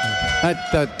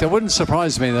 That wouldn't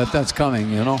surprise me that that's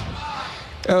coming, you know.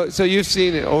 So you've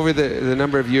seen over the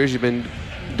number of years you've been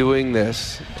doing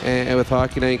this, and with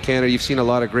Hockey Night in Canada, you've seen a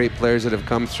lot of great players that have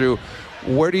come through.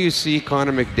 Where do you see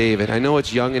Connor McDavid? I know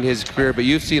it's young in his career, but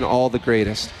you've seen all the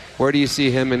greatest. Where do you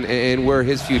see him and where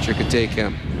his future could take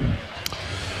him?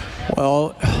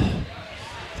 Well,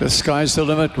 the sky's the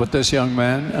limit with this young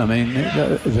man. I mean,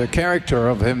 the character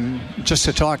of him, just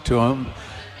to talk to him,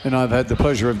 and I've had the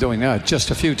pleasure of doing that just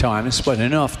a few times, but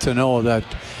enough to know that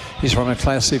he's from a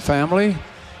classy family.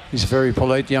 He's a very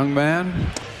polite young man.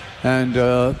 And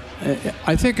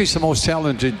I think he's the most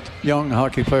talented young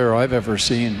hockey player I've ever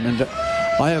seen. And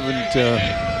I haven't...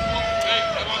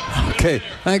 Okay,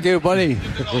 thank you, buddy.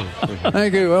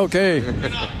 Thank you, okay.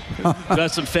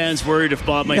 Got some fans worried if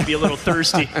Bob might be a little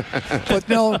thirsty. But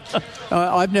no,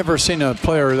 I've never seen a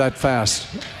player that fast,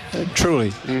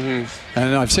 truly. Mm-hmm.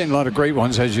 And I've seen a lot of great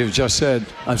ones, as you've just said.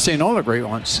 I've seen all the great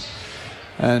ones.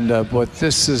 And but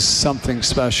this is something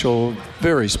special,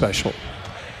 very special.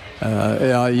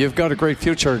 You've got a great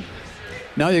future.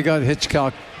 Now you got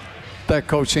Hitchcock back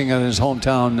coaching in his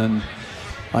hometown, and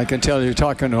I can tell you,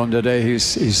 talking to him today,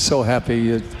 he's so happy.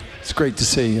 It's great to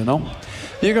see, you know.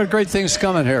 You got great things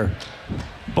coming here.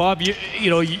 Bob,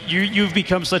 you've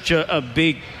become such a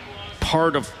big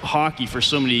part of hockey for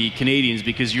so many Canadians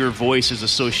because your voice is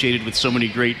associated with so many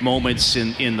great moments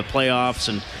in the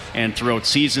playoffs and throughout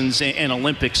seasons and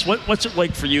Olympics. What's it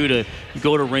like for you to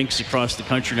go to rinks across the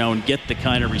country now and get the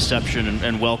kind of reception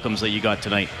and welcomes that you got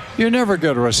tonight? You never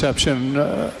get a reception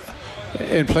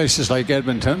in places like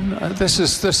Edmonton. This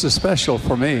is special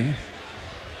for me.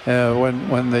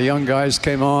 When the young guys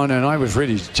came on, and I was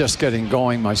really just getting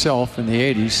going myself in the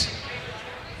 80s,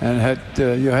 and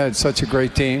you had such a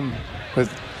great team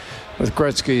with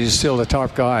Gretzky still the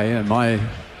top guy in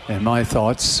my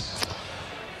thoughts.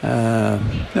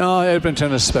 No,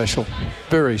 Edmonton is special,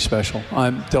 very special.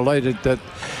 I'm delighted that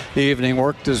the evening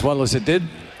worked as well as it did.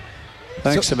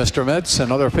 Thanks to Mr. Metz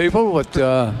and other people,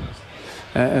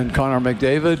 and Connor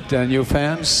McDavid and you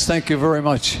fans. Thank you very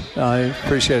much. I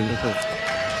appreciate it.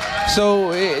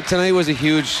 So tonight was a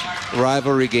huge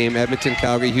rivalry game,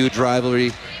 Edmonton-Calgary, huge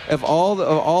rivalry. Of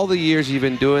all the years you've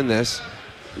been doing this,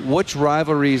 which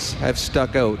rivalries have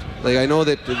stuck out? Like, I know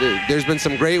that there's been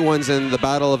some great ones in the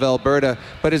Battle of Alberta,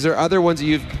 but is there other ones that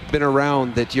you've been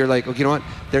around that you're like, okay, you know what?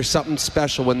 There's something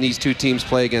special when these two teams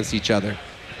play against each other.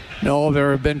 No,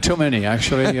 there have been too many,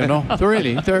 actually,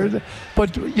 Really.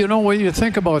 But, when you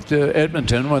think about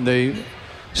Edmonton, when they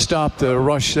stopped the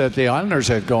rush that the Islanders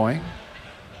had going,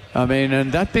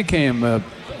 and that became a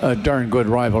darn good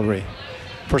rivalry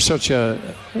for such a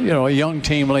young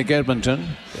team like Edmonton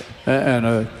and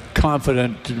a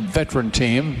confident veteran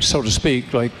team, so to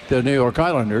speak, like the New York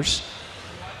Islanders.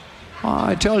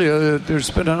 I tell you, there's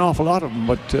been an awful lot of them,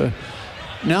 but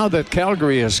now that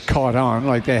Calgary has caught on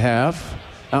like they have,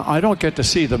 I don't get to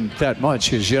see them that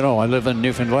much. As you know, I live in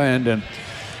Newfoundland, and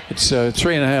it's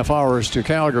 3.5 hours to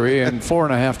Calgary and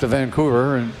 4.5 to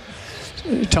Vancouver, and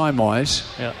time-wise.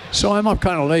 Yeah. So I'm up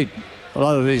kind of late a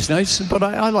lot of these nights, but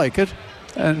I like it,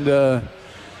 and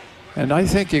I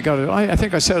think you got to. I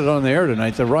think I said it on the air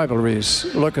tonight. The rivalry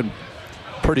is looking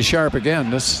pretty sharp again.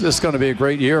 This is going to be a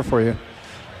great year for you.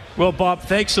 Well, Bob,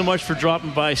 thanks so much for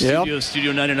dropping by Studio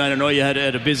 99. I know you had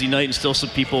a busy night, and still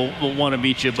some people will want to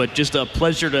meet you, but just a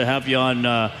pleasure to have you on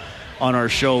our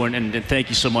show, and thank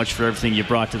you so much for everything you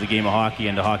brought to the game of hockey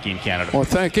and to hockey in Canada. Well,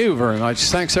 thank you very much.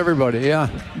 Thanks, everybody. Yeah,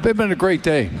 it's been a great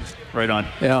day. Right on.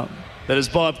 Yeah. That is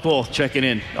Bob Cole checking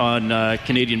in on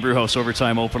Canadian Brewhouse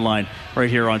Overtime Open Line right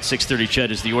here on 630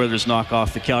 CHED as the Oilers knock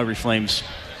off the Calgary Flames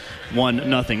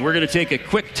 1-0. We're going to take a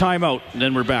quick timeout, and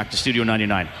then we're back to Studio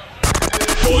 99.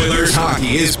 Oilers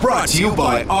hockey is brought to you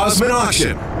by Osmond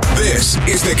Auction. This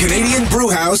is the Canadian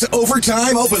Brewhouse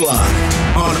Overtime Open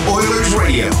Line on Oilers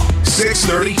Radio,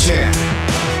 630 CHED.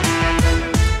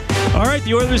 All right,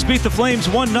 the Oilers beat the Flames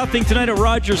 1-0 tonight at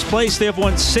Rogers Place. They have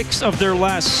won 6 of their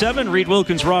last 7. Reed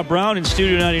Wilkins, Rob Brown in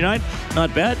Studio 99.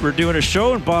 Not bad. We're doing a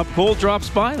show, and Bob Cole drops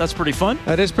by. That's pretty fun.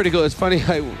 That is pretty cool. It's funny,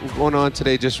 I went on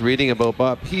today just reading about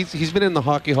Bob. He's been in the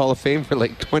Hockey Hall of Fame for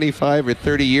like 25 or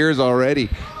 30 years already.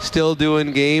 Still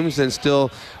doing games and still...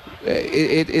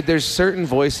 there's certain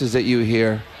voices that you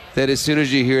hear that as soon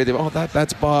as you hear them,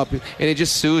 that's Bob, and it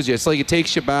just soothes you. It's like it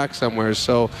takes you back somewhere.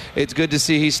 So it's good to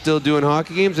see he's still doing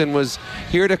hockey games and was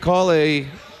here to call a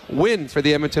win for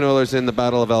the Edmonton Oilers in the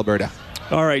Battle of Alberta.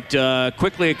 All right,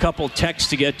 quickly a couple texts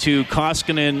to get to.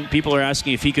 Koskinen, people are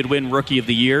asking if he could win Rookie of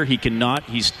the Year. He cannot.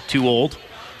 He's too old.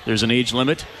 There's an age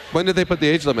limit. When did they put the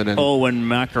age limit in? Oh, when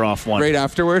Makarov won. Right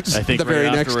afterwards? I think the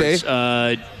very next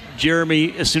day?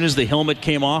 Jeremy, as soon as the helmet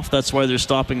came off, that's why they're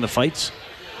stopping the fights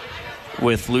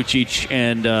with Lucic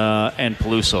and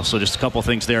Peluso. So just a couple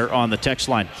things there on the text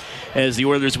line as the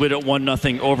Oilers win at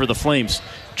 1-0 over the Flames.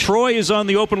 Troy is on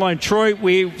the open line. Troy,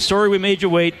 sorry we made you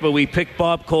wait, but we picked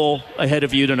Bob Cole ahead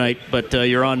of you tonight. But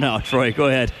you're on now. Troy, go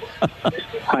ahead.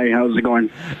 Hi, how's it going?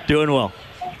 Doing well.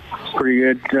 Pretty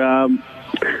good.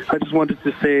 I just wanted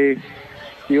to say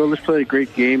the Oilers played a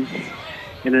great game,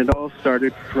 and it all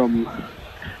started from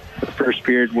the first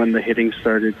period when the hitting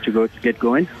started to get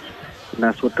going. And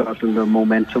that's what got them the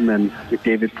momentum, and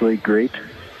McDavid played great.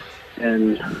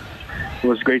 And it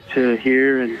was great to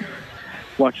hear and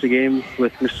watch the game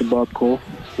with Mr. Bob Cole.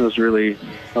 That was really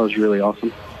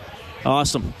awesome.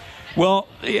 Awesome. Well,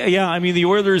 yeah, I mean, the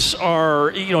Oilers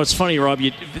are, it's funny, Rob,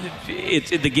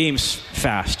 the game's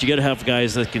fast. You got to have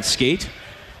guys that can skate,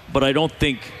 but I don't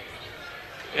think,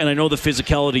 and I know the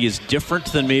physicality is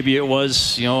different than maybe it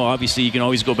was, obviously you can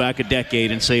always go back a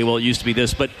decade and say, well, it used to be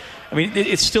this, but I mean,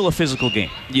 it's still a physical game.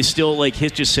 You still, like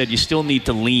Hitch just said, you still need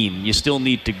to lean. You still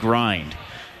need to grind.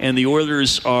 And the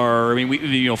Oilers are, I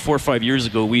mean, 4 or 5 years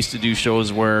ago, we used to do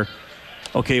shows where,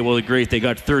 okay, well, great, they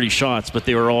got 30 shots, but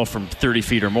they were all from 30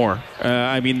 feet or more.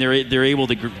 I mean, they're able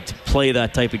to play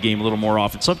that type of game a little more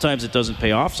often. Sometimes it doesn't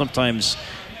pay off. Sometimes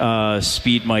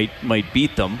speed might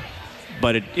beat them,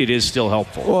 but it is still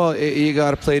helpful. Well, you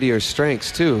got to play to your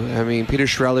strengths too. I mean, Peter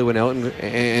Chiarelli went out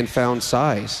and found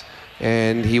size,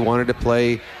 and he wanted to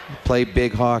play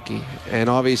big hockey. And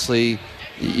obviously,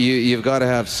 you've got to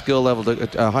have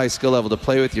a high skill level to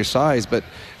play with your size. But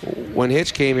when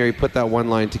Hitch came here, he put that one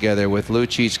line together with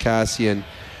Lucic, Kassian,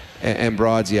 and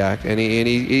Brodziak, and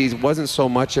he wasn't so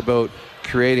much about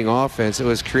creating offense; it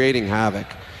was creating havoc.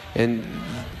 And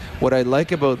what I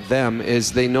like about them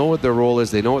is they know what their role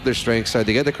is, they know what their strengths are.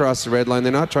 They get across the red line.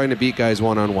 They're not trying to beat guys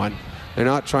one-on-one. They're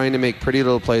not trying to make pretty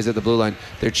little plays at the blue line.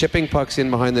 They're chipping pucks in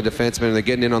behind the defenseman, and they're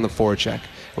getting in on the forecheck.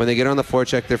 When they get on the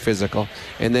forecheck, they're physical.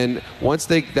 And then once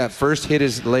that first hit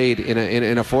is laid in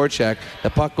a forecheck, the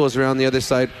puck goes around the other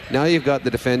side. Now you've got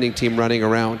the defending team running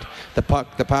around.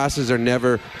 The passes are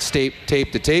never tape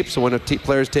to tape, so when a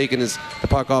player's taking the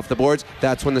puck off the boards,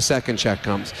 that's when the second check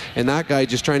comes. And that guy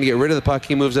just trying to get rid of the puck,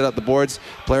 he moves it up the boards.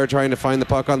 Player trying to find the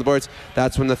puck on the boards,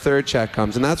 that's when the third check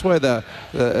comes. And that's why that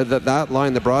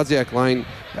line, the Brodziak line,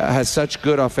 has such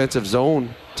good offensive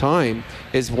zone time,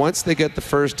 is once they get the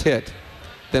first hit,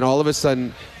 then all of a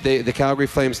sudden, the Calgary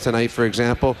Flames tonight, for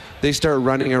example, they start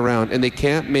running around, and they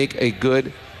can't make a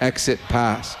good exit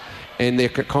pass. And they're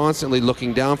constantly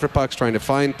looking down for pucks, trying to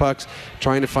find pucks,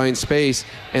 trying to find space,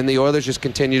 and the Oilers just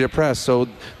continue to press. So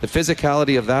the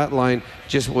physicality of that line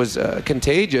just was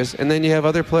contagious. And then you have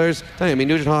other players. I mean,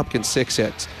 Nugent Hopkins, 6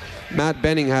 hits. Matt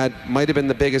Benning might have been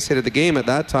the biggest hit of the game at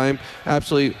that time.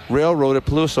 Absolutely railroaded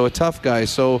Peluso, a tough guy.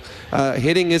 So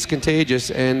hitting is contagious,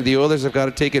 and the Oilers have got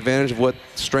to take advantage of what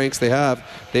strengths they have.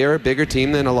 They are a bigger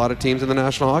team than a lot of teams in the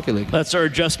National Hockey League. That's our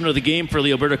adjustment of the game for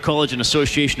the Alberta College and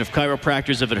Association of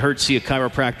Chiropractors. If it hurts, see a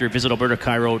chiropractor. Visit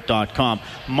albertachiro.com.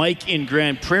 Mike in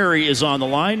Grand Prairie is on the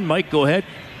line. Mike, go ahead.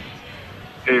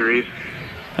 Hey, Reese.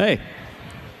 Hey.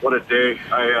 What a day.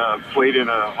 I played in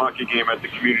a hockey game at the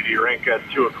community rink at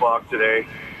 2 o'clock today,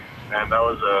 and that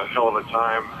was a hell of a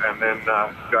time. And then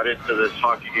got into this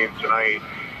hockey game tonight.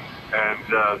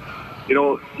 And,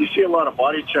 you see a lot of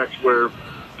body checks where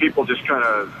people just kind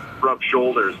of rub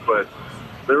shoulders, but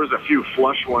there was a few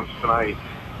flush ones tonight.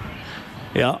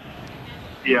 Yeah.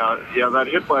 Yeah, that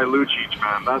hit by Lucic,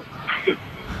 man,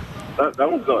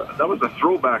 that was a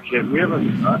throwback hit. We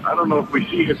haven't. I don't know if we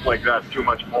see hits like that too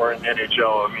much more in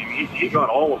NHL. I mean, he got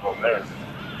all of them there.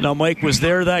 Now, Mike, was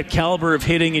there that caliber of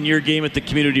hitting in your game at the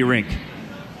community rink?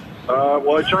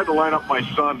 Well, I tried to line up my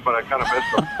son, but I kind of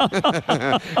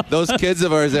missed him. Those kids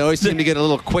of ours, they always seem to get a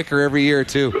little quicker every year,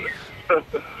 too.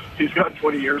 He's got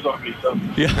 20 years on me, so.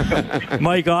 Yeah.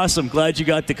 Mike, awesome. Glad you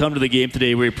got to come to the game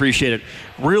today. We appreciate it.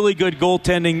 Really good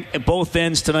goaltending at both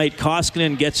ends tonight.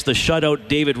 Koskinen gets the shutout.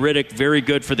 David Riddick, very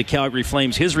good for the Calgary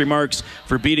Flames. His remarks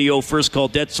for BDO First Call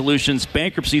Debt Solutions,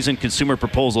 Bankruptcies and Consumer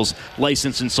Proposals,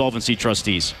 Licensed Insolvency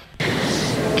Trustees.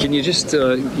 Can you just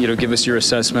give us your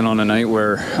assessment on a night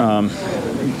where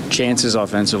chances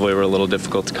offensively were a little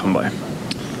difficult to come by?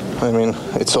 I mean,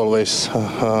 it's always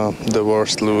the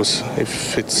worst lose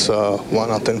if it's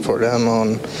 1-0 for them.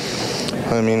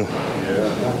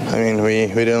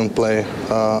 We didn't play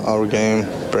our game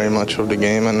very much of the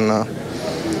game, and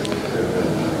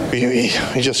we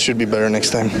just should be better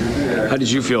next time. How did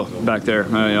you feel back there?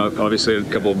 Obviously, a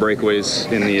couple of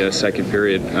breakaways in the second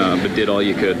period, but did all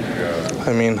you could.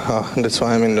 I mean, that's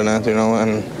why I'm in the net,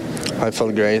 and I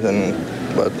felt great,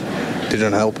 but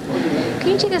didn't help. Can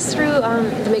you take us through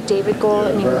the McDavid goal?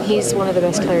 I mean, he's one of the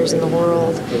best players in the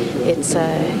world. It's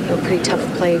a pretty tough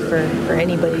play for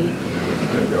anybody.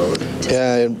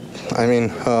 Yeah, I mean,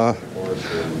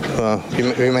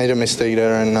 we made a mistake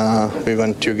there, and we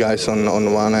went 2 guys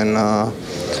on one,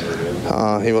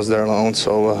 and he was there alone.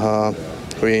 So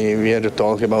we had to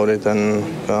talk about it, and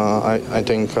I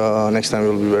think next time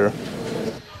we'll be better.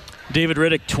 David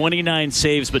Riddick, 29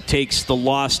 saves, but takes the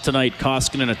loss tonight.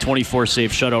 Koskinen, a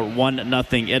 24-save shutout,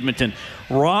 1-0 Edmonton.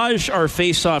 Raj, our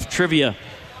face-off trivia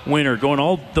winner, going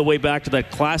all the way back to that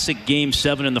classic Game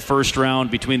 7 in the first round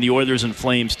between the Oilers and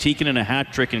Flames. Tikkanen a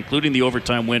hat trick, including the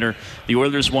overtime winner. The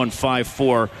Oilers won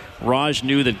 5-4. Raj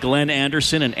knew that Glenn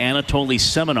Anderson and Anatoly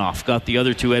Semenov got the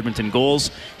other 2 Edmonton goals.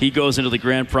 He goes into the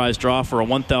grand prize draw for a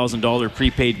 $1,000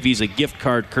 prepaid Visa gift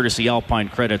card courtesy Alpine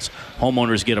Credits.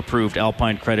 Homeowners get approved,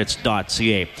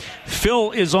 alpinecredits.ca.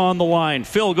 Phil is on the line.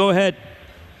 Phil, go ahead.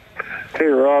 Hey,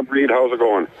 Rob, Reed, how's it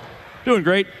going? Doing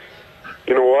great.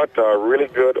 You know what? A really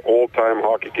good old-time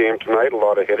hockey game tonight. A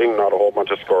lot of hitting, not a whole bunch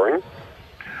of scoring.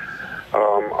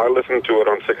 I listened to it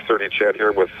on 6:30 Chat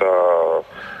here with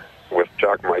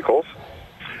Jack Michaels.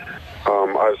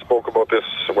 I spoke about this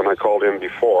when I called in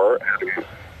before,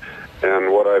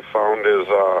 and what I found is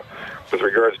with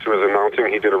regards to his announcing,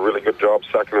 he did a really good job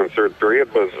second and third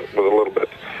period, was a little bit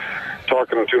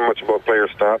talking too much about player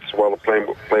stats while the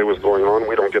play was going on.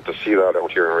 We don't get to see that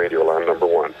out here in Radioland, number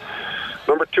one.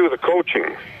 Number two, the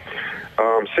coaching.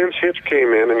 Since Hitch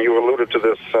came in, and you alluded to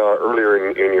this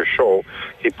earlier in your show,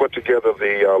 he put together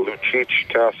the Lucic,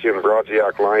 Kassian,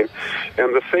 Brodziak line.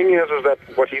 And the thing is that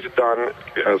what he's done,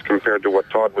 as compared to what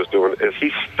Todd was doing, is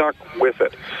he stuck with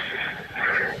it.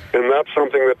 And that's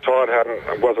something that Todd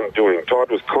wasn't doing.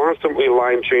 Todd was constantly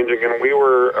line changing, and we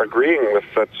were agreeing with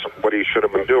that's what he should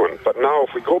have been doing. But now,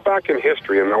 if we go back in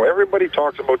history, and now everybody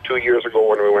talks about 2 years ago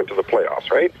when we went to the playoffs,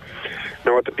 right?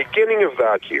 Now, at the beginning of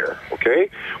that year, okay,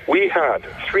 we had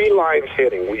 3 lines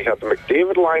hitting. We had the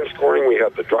McDavid line scoring, we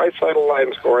had the Draisaitl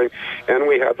line scoring, and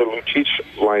we had the Lucic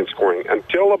line scoring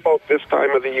until about this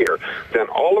time of the year. Then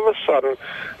all of a sudden,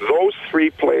 those 3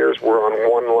 players were on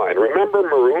one line. Remember,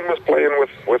 Maroon was playing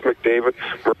with McDavid.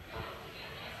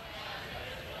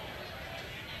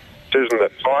 Decision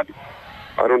that Todd,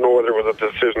 I don't know whether it was a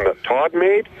decision that Todd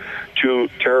made to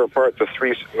tear apart the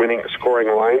 3 winning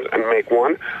scoring lines and make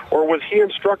one, or was he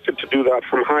instructed to do that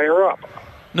from higher up?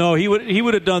 No, he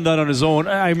would have done that on his own.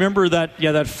 I remember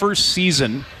that first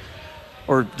season,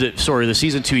 the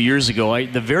season 2 years ago,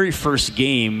 the very first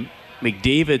game,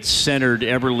 McDavid centered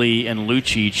Eberle and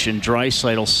Lucic, and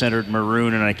Draisaitl centered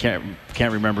Maroon, and I can't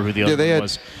remember who the other one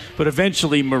was. But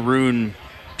eventually Maroon,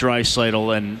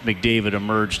 Draisaitl, and McDavid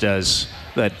emerged as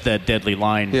that deadly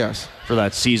line for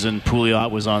that season.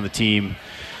 Pouliot was on the team.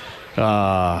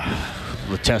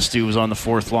 Letestu was on the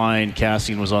 4th line.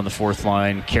 Kassian was on the 4th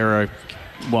line. Kara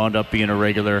wound up being a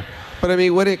regular. But, I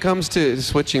mean, when it comes to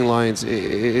switching lines,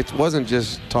 it wasn't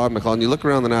just Todd McLellan. You look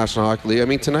around the National Hockey League. I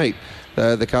mean, tonight,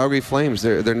 the Calgary Flames,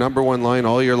 their number one line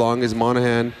all year long is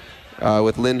Monahan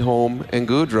with Lindholm and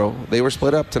Gaudreau. They were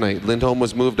split up tonight. Lindholm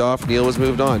was moved off. Neal was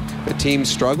moved on. The teams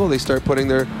struggle. They start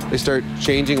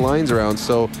changing lines around.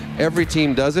 So every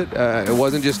team does it. It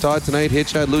wasn't just Todd tonight.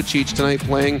 Hitch had Lucic tonight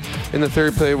playing in the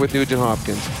third player with Nugent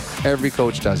Hopkins. Every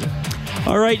coach does it.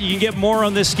 All right, you can get more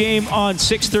on this game on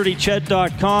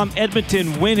 630ched.com.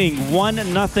 Edmonton winning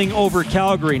 1-0 over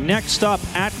Calgary. Next up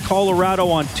at Colorado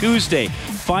on Tuesday.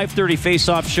 5:30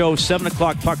 face-off show, 7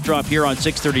 o'clock puck drop here on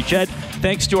 630 Ched.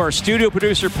 Thanks to our studio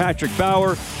producer, Patrick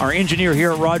Bauer, our engineer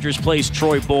here at Rogers Place,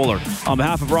 Troy Bowler. On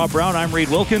behalf of Rob Brown, I'm Reed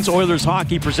Wilkins. Oilers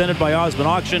hockey presented by Osmond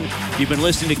Auction. You've been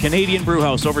listening to Canadian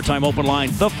Brewhouse Overtime Open Line.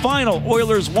 The final,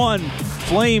 Oilers 1,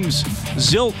 Flames,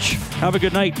 zilch. Have a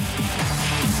good night.